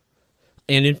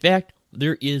 And in fact,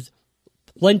 there is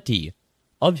plenty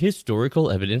of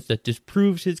historical evidence that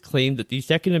disproves his claim that the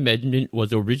Second Amendment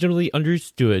was originally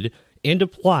understood and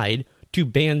applied to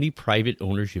ban the private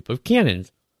ownership of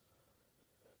cannons.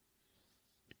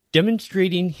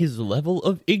 Demonstrating his level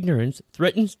of ignorance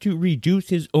threatens to reduce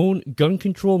his own gun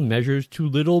control measures to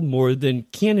little more than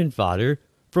cannon fodder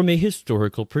from a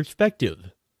historical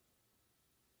perspective.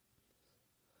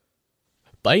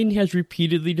 Biden has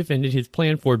repeatedly defended his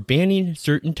plan for banning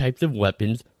certain types of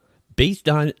weapons based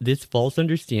on this false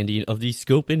understanding of the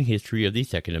scope and history of the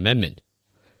Second Amendment.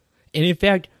 And in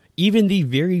fact, even the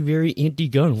very, very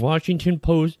anti-gun Washington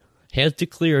Post has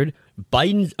declared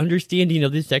Biden's understanding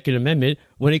of the Second Amendment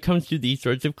when it comes to these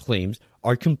sorts of claims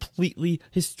are completely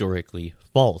historically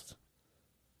false.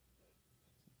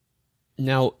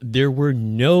 Now, there were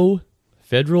no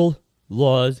federal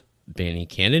laws banning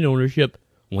cannon ownership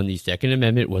when the Second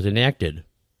Amendment was enacted.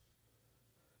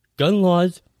 Gun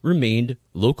laws remained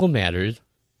local matters,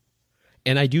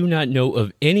 and I do not know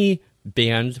of any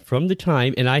bans from the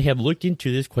time, and I have looked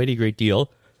into this quite a great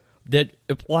deal, that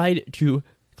applied to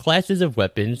classes of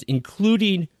weapons,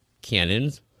 including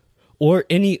cannons or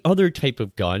any other type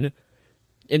of gun.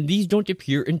 And these don't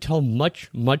appear until much,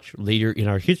 much later in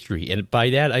our history. And by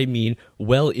that, I mean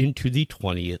well into the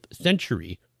 20th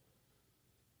century.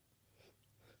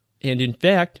 And in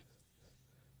fact,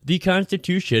 the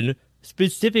Constitution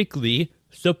specifically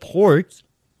supports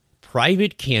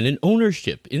private cannon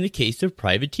ownership in the case of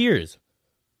privateers.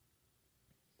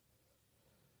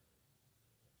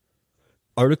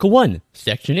 Article 1,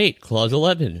 Section 8, Clause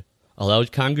 11, allows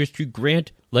Congress to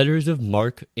grant letters of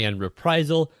marque and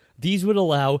reprisal. These would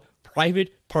allow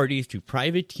private parties to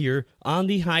privateer on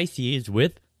the high seas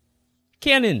with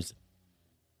cannons.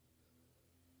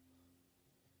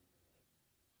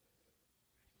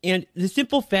 And the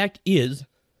simple fact is,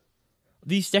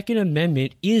 the Second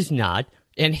Amendment is not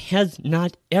and has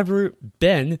not ever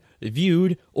been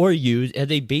viewed or used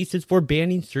as a basis for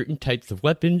banning certain types of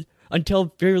weapons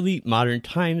until fairly modern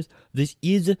times. This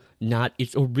is not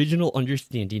its original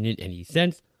understanding in any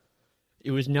sense.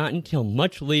 It was not until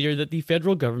much later that the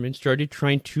federal government started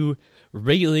trying to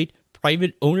regulate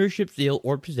private ownership, sale,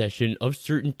 or possession of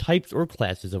certain types or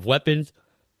classes of weapons.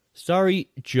 Sorry,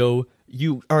 Joe,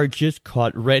 you are just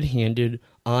caught red-handed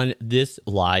on this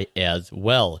lie as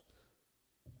well.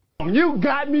 You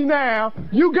got me now.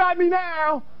 You got me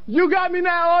now. You got me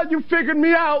now. Oh, you figured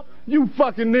me out. You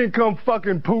fucking income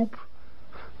fucking poop.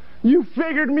 You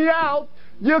figured me out.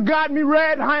 You got me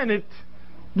red-handed.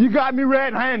 You got me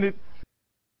red-handed.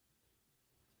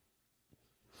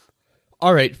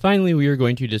 All right, finally we are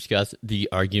going to discuss the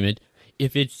argument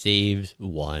if it saves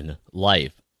one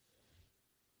life.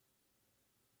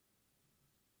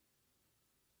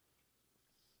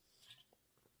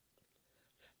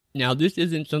 Now, this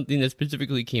isn't something that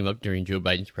specifically came up during Joe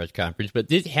Biden's press conference, but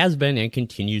this has been and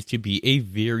continues to be a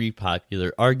very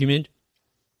popular argument.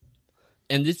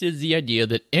 And this is the idea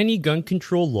that any gun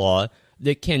control law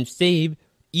that can save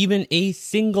even a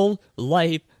single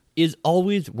life is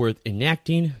always worth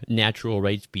enacting. Natural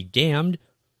rights be damned.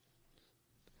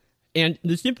 And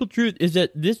the simple truth is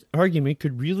that this argument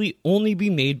could really only be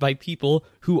made by people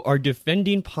who are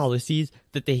defending policies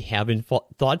that they haven't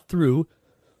thought through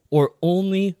or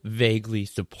only vaguely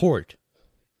support.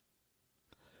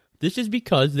 This is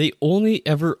because they only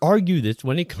ever argue this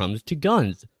when it comes to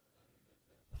guns.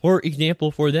 For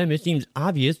example, for them it seems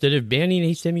obvious that if banning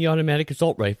a semi-automatic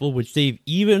assault rifle would save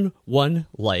even one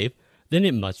life, then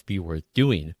it must be worth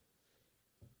doing.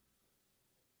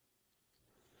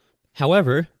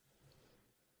 However,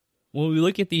 when we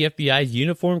look at the FBI's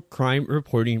Uniform Crime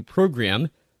Reporting Program,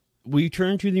 we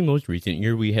turn to the most recent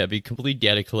year. We have a complete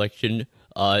data collection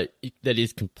that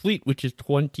is complete, which is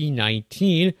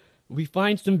 2019. We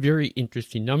find some very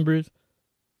interesting numbers.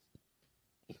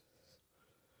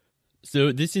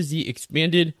 So this is the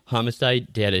expanded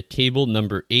homicide data table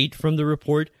number 8 from the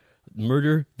report,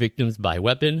 Murder Victims by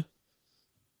Weapon.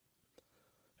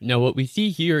 Now what we see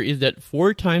here is that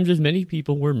 4 times as many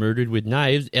people were murdered with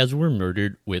knives as were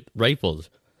murdered with rifles.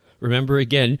 Remember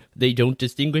again, they don't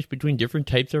distinguish between different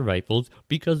types of rifles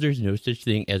because there's no such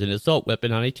thing as an assault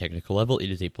weapon on a technical level. It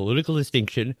is a political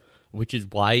distinction, which is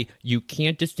why you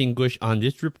can't distinguish on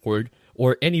this report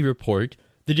or any report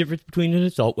the difference between an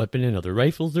assault weapon and other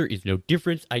rifles. There is no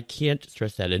difference. I can't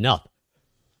stress that enough.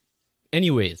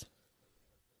 Anyways.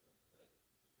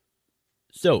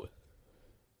 So,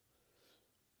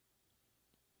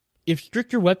 if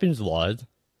stricter weapons laws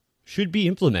should be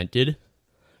implemented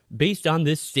based on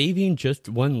this saving just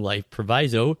one life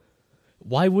proviso,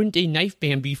 why wouldn't a knife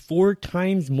ban be 4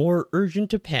 times more urgent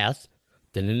to pass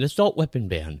than an assault weapon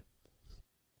ban?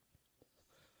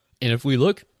 And if we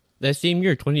look, that same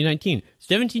year, 2019,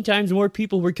 17 times more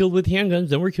people were killed with handguns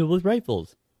than were killed with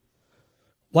rifles.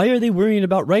 Why are they worrying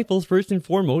about rifles first and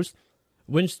foremost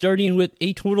when starting with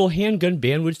a total handgun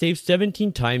ban would save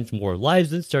 17 times more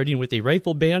lives than starting with a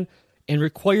rifle ban and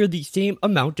require the same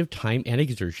amount of time and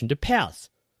exertion to pass?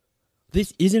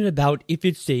 This isn't about if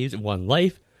it saves one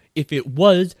life. If it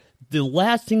was, the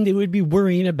last thing they would be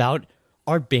worrying about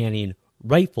are banning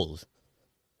rifles.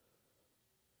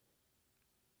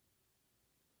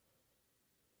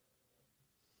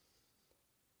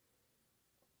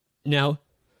 Now,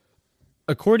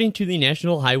 according to the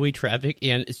National Highway Traffic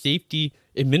and Safety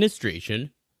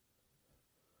Administration,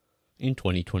 in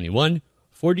 2021,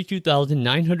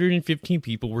 42,915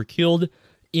 people were killed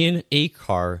in a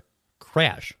car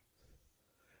crash.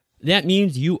 That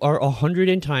means you are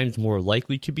 100 times more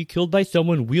likely to be killed by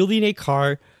someone wielding a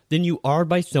car than you are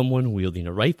by someone wielding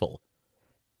a rifle.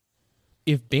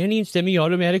 if banning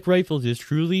semi-automatic rifles is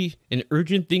truly an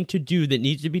urgent thing to do that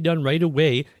needs to be done right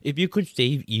away, if you could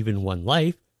save even one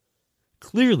life,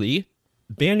 clearly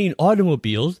banning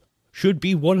automobiles should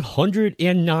be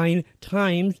 109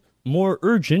 times more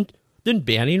urgent than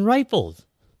banning rifles.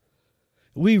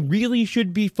 We really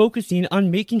should be focusing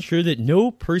on making sure that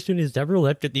no person is ever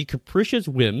left at the capricious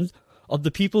whims of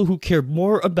the people who care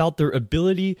more about their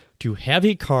ability to have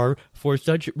a car for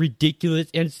such ridiculous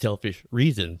and selfish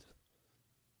reasons.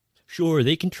 Sure,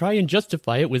 they can try and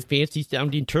justify it with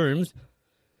fancy-sounding terms,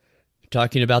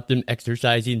 talking about them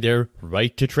exercising their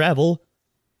right to travel.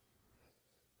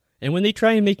 And when they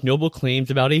try and make noble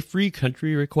claims about a free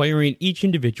country requiring each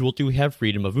individual to have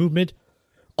freedom of movement,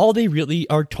 all they really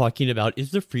are talking about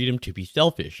is the freedom to be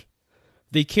selfish.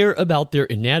 They care about their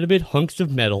inanimate hunks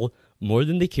of metal more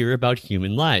than they care about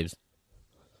human lives.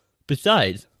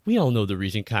 Besides, we all know the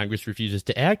reason Congress refuses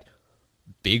to act: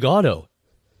 Big Auto.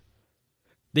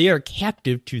 They are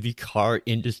captive to the car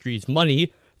industry's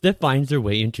money that finds their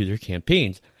way into their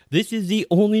campaigns. This is the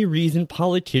only reason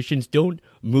politicians don't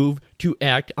move to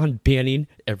act on banning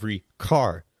every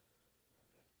car.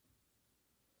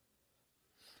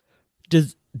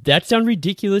 Does that sound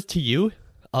ridiculous to you?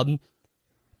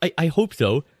 I hope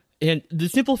so. And the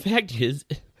simple fact is,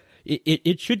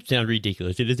 it should sound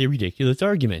ridiculous. It is a ridiculous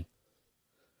argument.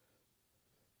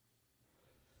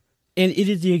 And it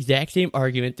is the exact same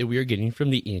argument that we are getting from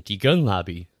the anti-gun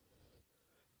lobby.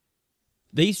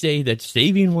 They say that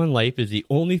saving one life is the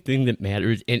only thing that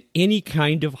matters, and any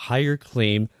kind of higher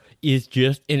claim is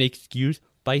just an excuse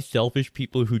by selfish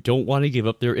people who don't want to give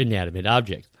up their inanimate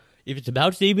objects. If it's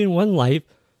about saving one life,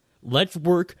 let's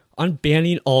work on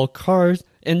banning all cars,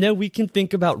 and then we can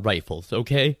think about rifles,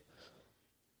 okay?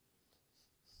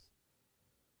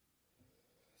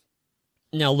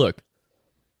 Now look,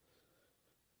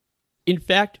 in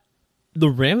fact, the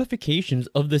ramifications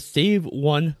of the Save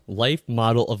One Life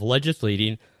model of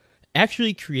legislating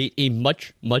actually create a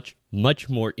much, much, much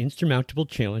more insurmountable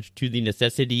challenge to the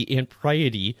necessity and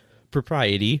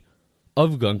propriety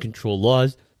of gun control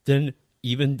laws than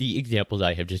even the examples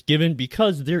I have just given,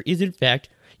 because there is in fact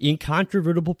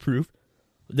incontrovertible proof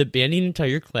that banning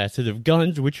entire classes of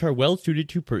guns which are well suited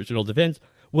to personal defense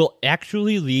will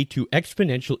actually lead to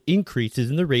exponential increases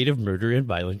in the rate of murder and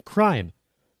violent crime.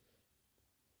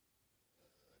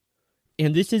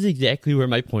 And this is exactly where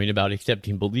my point about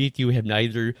accepting belief you have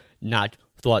neither not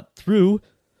thought through,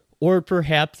 or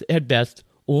perhaps at best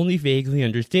only vaguely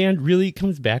understand, really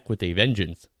comes back with a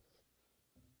vengeance.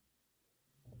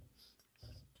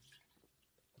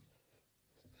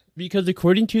 Because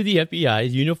according to the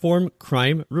FBI's Uniform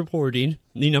Crime Reporting,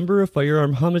 the number of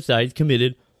firearm homicides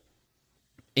committed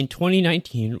in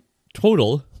 2019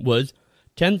 total was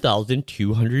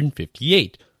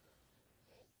 10,258.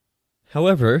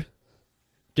 However,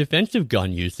 defensive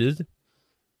gun uses,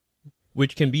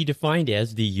 which can be defined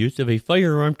as the use of a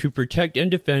firearm to protect and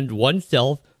defend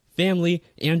oneself, family,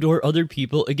 and or other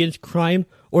people against crime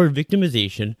or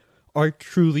victimization, are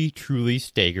truly, truly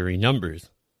staggering numbers.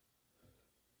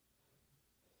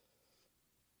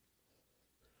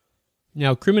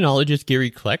 Now, criminologist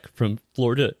Gary Kleck from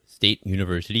Florida State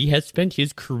University has spent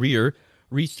his career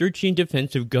researching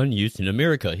defensive gun use in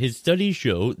America. His studies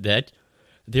show that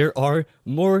there are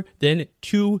more than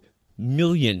 2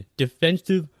 million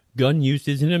defensive gun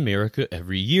uses in America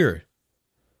every year.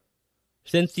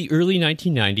 Since the early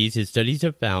 1990s, his studies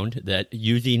have found that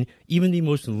using even the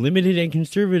most limited and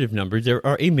conservative numbers, there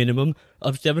are a minimum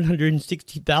of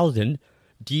 760,000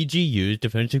 DGUs,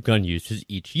 defensive gun uses,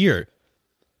 each year.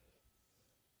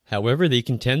 However, they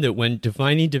contend that when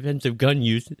defining defensive gun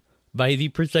use by the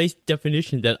precise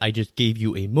definition that I just gave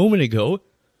you a moment ago,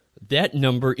 that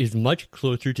number is much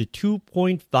closer to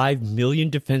 2.5 million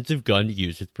defensive gun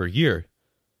uses per year.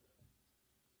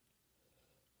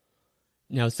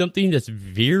 Now, something that's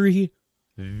very,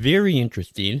 very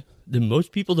interesting that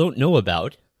most people don't know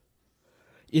about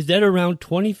is that around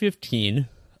 2015,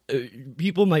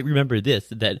 people might remember this,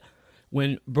 that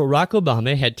when Barack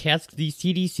Obama had tasked the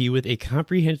CDC with a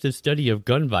comprehensive study of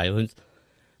gun violence,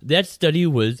 that study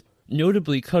was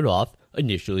notably cut off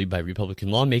initially by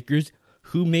Republican lawmakers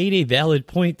who made a valid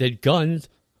point that guns,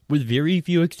 with very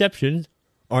few exceptions,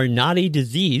 are not a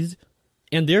disease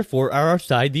and therefore are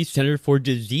outside the Center for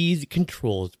Disease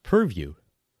Control's purview.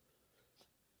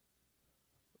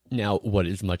 Now, what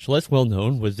is much less well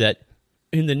known was that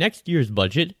in the next year's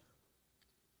budget,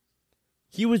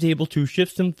 he was able to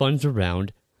shift some funds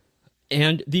around,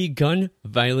 and the gun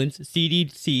violence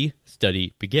CDC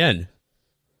study began.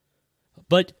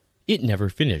 But it never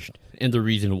finished, and the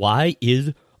reason why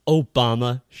is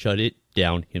Obama shut it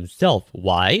down himself.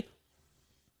 Why?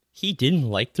 he didn't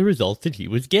like the results that he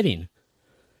was getting.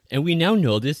 And we now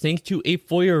know this thanks to a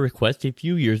FOIA request a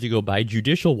few years ago by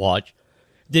Judicial Watch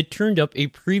that turned up a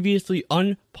previously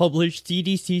unpublished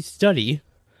CDC study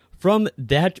from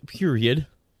that period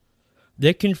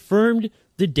that confirmed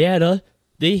the data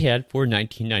they had for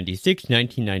 1996,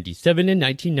 1997, and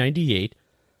 1998.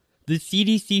 The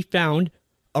CDC found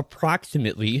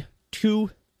approximately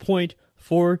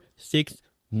 2.46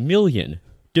 million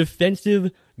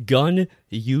defensive gun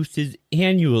uses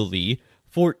annually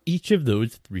for each of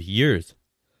those 3 years.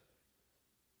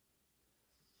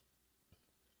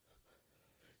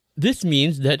 This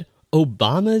means that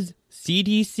Obama's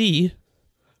CDC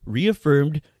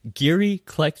reaffirmed Gary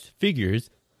Kleck's figures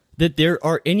that there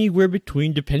are anywhere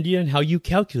between, depending on how you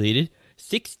calculate it,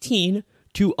 16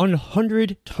 to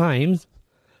 100 times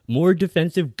more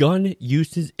defensive gun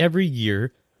uses every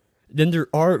year than there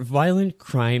are violent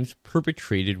crimes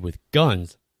perpetrated with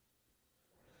guns.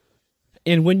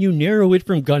 And when you narrow it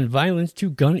from gun violence to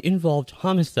gun-involved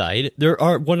homicide, there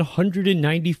are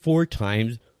 194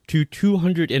 times to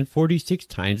 246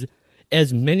 times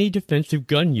as many defensive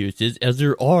gun uses as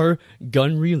there are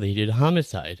gun-related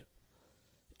homicide.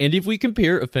 And if we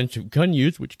compare offensive gun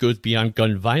use, which goes beyond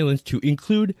gun violence, to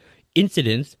include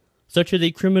incidents such as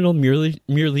a criminal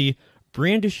merely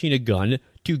brandishing a gun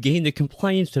to gain the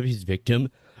compliance of his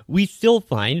victim, we still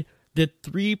find that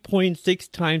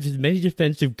 3.6 times as many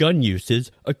defensive gun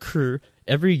uses occur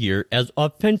every year as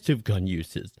offensive gun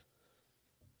uses.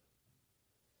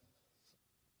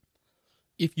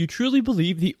 If you truly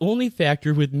believe the only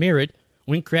factor with merit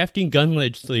when crafting gun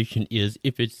legislation is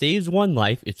if it saves one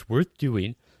life, it's worth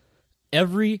doing,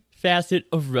 every facet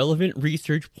of relevant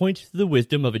research points to the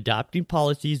wisdom of adopting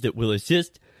policies that will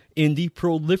assist in the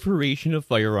proliferation of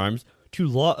firearms to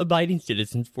law-abiding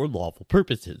citizens for lawful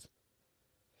purposes.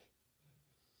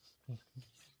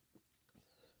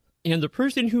 And the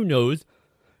person who knows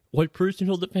what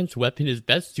personal defense weapon is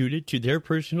best suited to their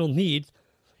personal needs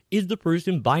is the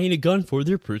person buying a gun for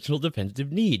their personal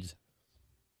defensive needs.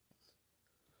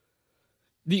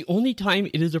 The only time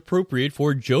it is appropriate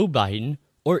for Joe Biden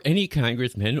or any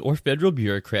congressman or federal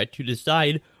bureaucrat to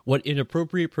decide what an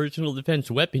appropriate personal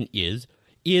defense weapon is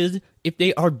if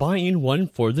they are buying one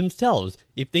for themselves,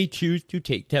 if they choose to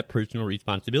take that personal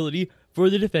responsibility for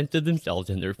the defense of themselves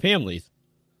and their families.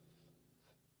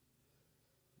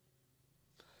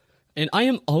 And I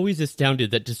am always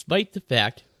astounded that despite the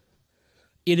fact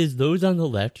it is those on the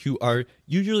left who are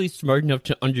usually smart enough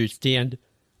to understand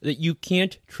that you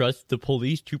can't trust the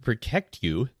police to protect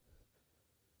you,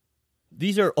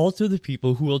 these are also the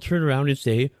people who will turn around and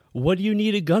say, "What do you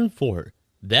need a gun for?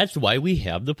 That's why we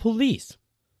have the police."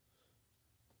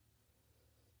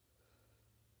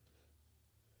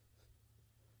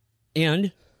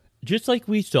 And just like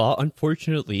we saw,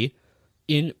 unfortunately,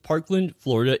 in Parkland,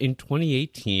 Florida in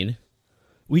 2018,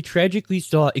 we tragically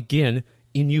saw again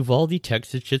in Uvalde,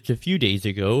 Texas just a few days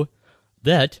ago,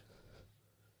 that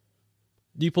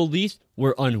the police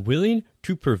were unwilling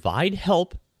to provide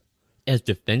help as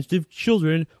defensive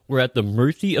children were at the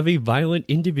mercy of a violent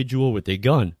individual with a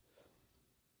gun.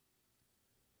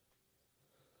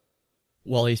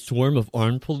 While a swarm of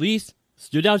armed police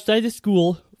stood outside the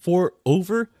school for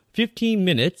over 15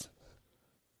 minutes,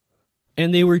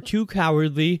 and they were too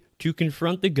cowardly to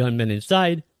confront the gunmen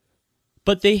inside,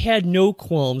 but they had no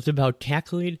qualms about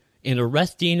tackling and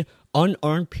arresting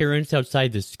unarmed parents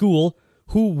outside the school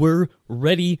who were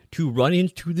ready to run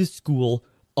into the school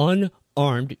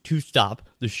unarmed to stop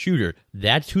the shooter.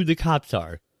 That's who the cops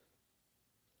are.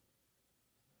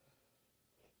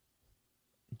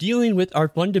 Dealing with our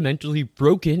fundamentally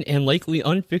broken and likely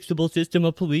unfixable system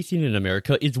of policing in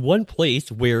America is one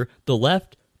place where the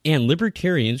left and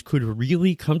libertarians could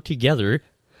really come together,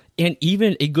 and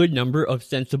even a good number of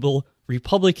sensible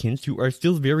Republicans who are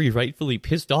still very rightfully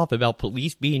pissed off about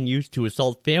police being used to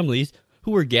assault families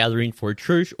who were gathering for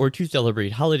church or to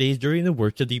celebrate holidays during the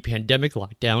worst of the pandemic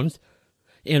lockdowns,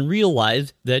 and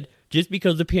realize that just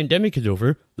because the pandemic is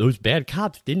over, those bad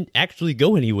cops didn't actually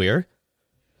go anywhere.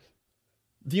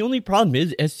 The only problem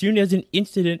is, as soon as an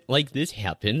incident like this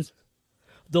happens,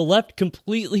 the left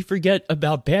completely forget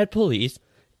about bad police,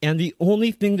 and the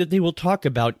only thing that they will talk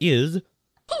about is,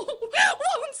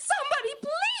 won't somebody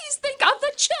please think of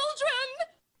the children?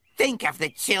 Think of the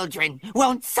children.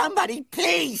 Won't somebody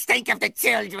please think of the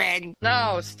children?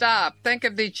 No, stop. Think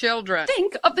of the children.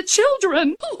 Think of the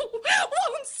children.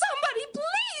 Won't somebody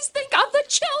please think of the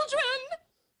children?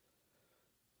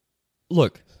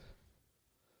 Look,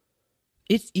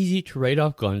 it's easy to write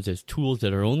off guns as tools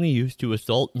that are only used to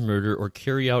assault, murder, or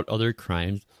carry out other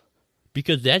crimes,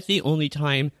 because that's the only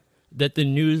time that the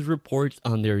news reports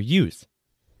on their use.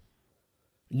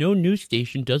 no news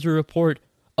station does a report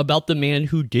about the man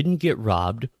who didn't get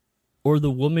robbed or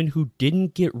the woman who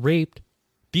didn't get raped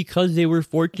because they were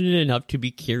fortunate enough to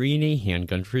be carrying a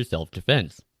handgun for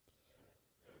self-defense.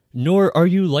 Nor are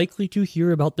you likely to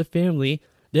hear about the family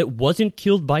that wasn't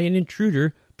killed by an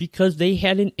intruder because they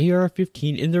had an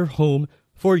AR-15 in their home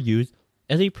for use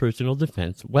as a personal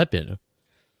defense weapon.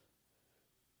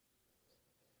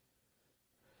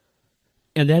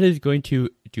 And that is going to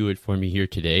do it for me here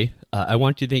today. I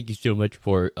want to thank you so much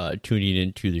for tuning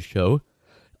into the show.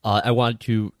 I want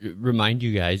to remind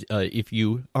you guys, if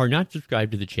you are not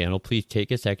subscribed to the channel, please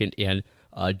take a second and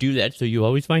do that so you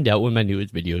always find out when my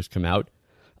newest videos come out.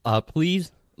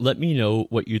 Please let me know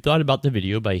what you thought about the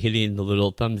video by hitting the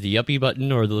little thumbsy uppy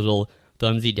button or the little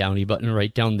thumbsy downy button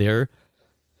right down there.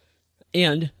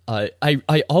 And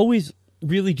I always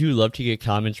really do love to get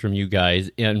comments from you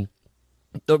guys, and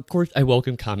of course, I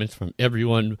welcome comments from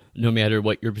everyone, no matter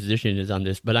what your position is on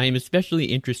this, but I am especially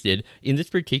interested in this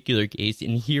particular case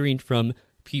in hearing from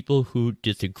people who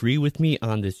disagree with me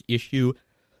on this issue.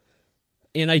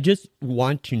 And I just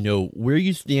want to know where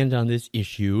you stand on this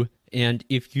issue, and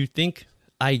if you think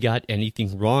I got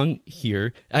anything wrong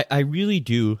here. I really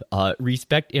do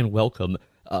respect and welcome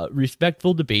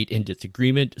respectful debate and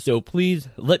disagreement, so please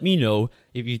let me know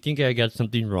if you think I got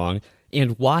something wrong,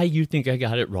 and why you think I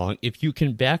got it wrong, if you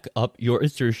can back up your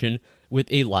assertion with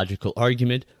a logical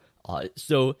argument.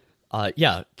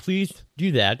 Yeah, please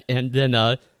do that. And then,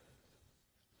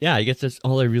 yeah, I guess that's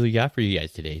all I really got for you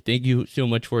guys today. Thank you so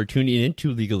much for tuning in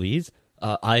to Legalese.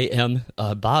 I am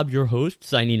Bob, your host,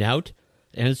 signing out.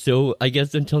 And so I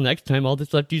guess until next time, all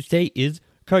that's left to say is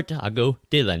Carthago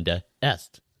delenda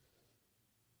est.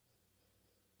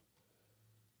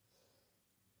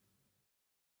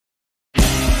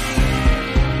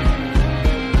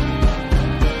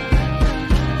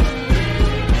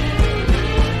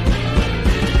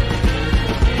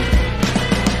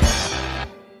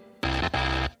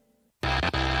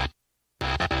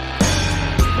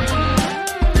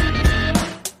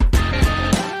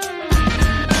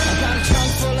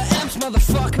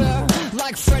 Motherfucker,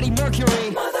 like Freddie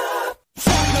Mercury. Motherfucker.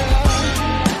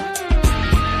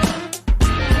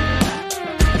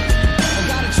 I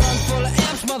got a trunk full of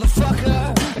amps,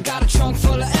 motherfucker. I got a trunk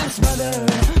full of amps,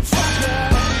 mother.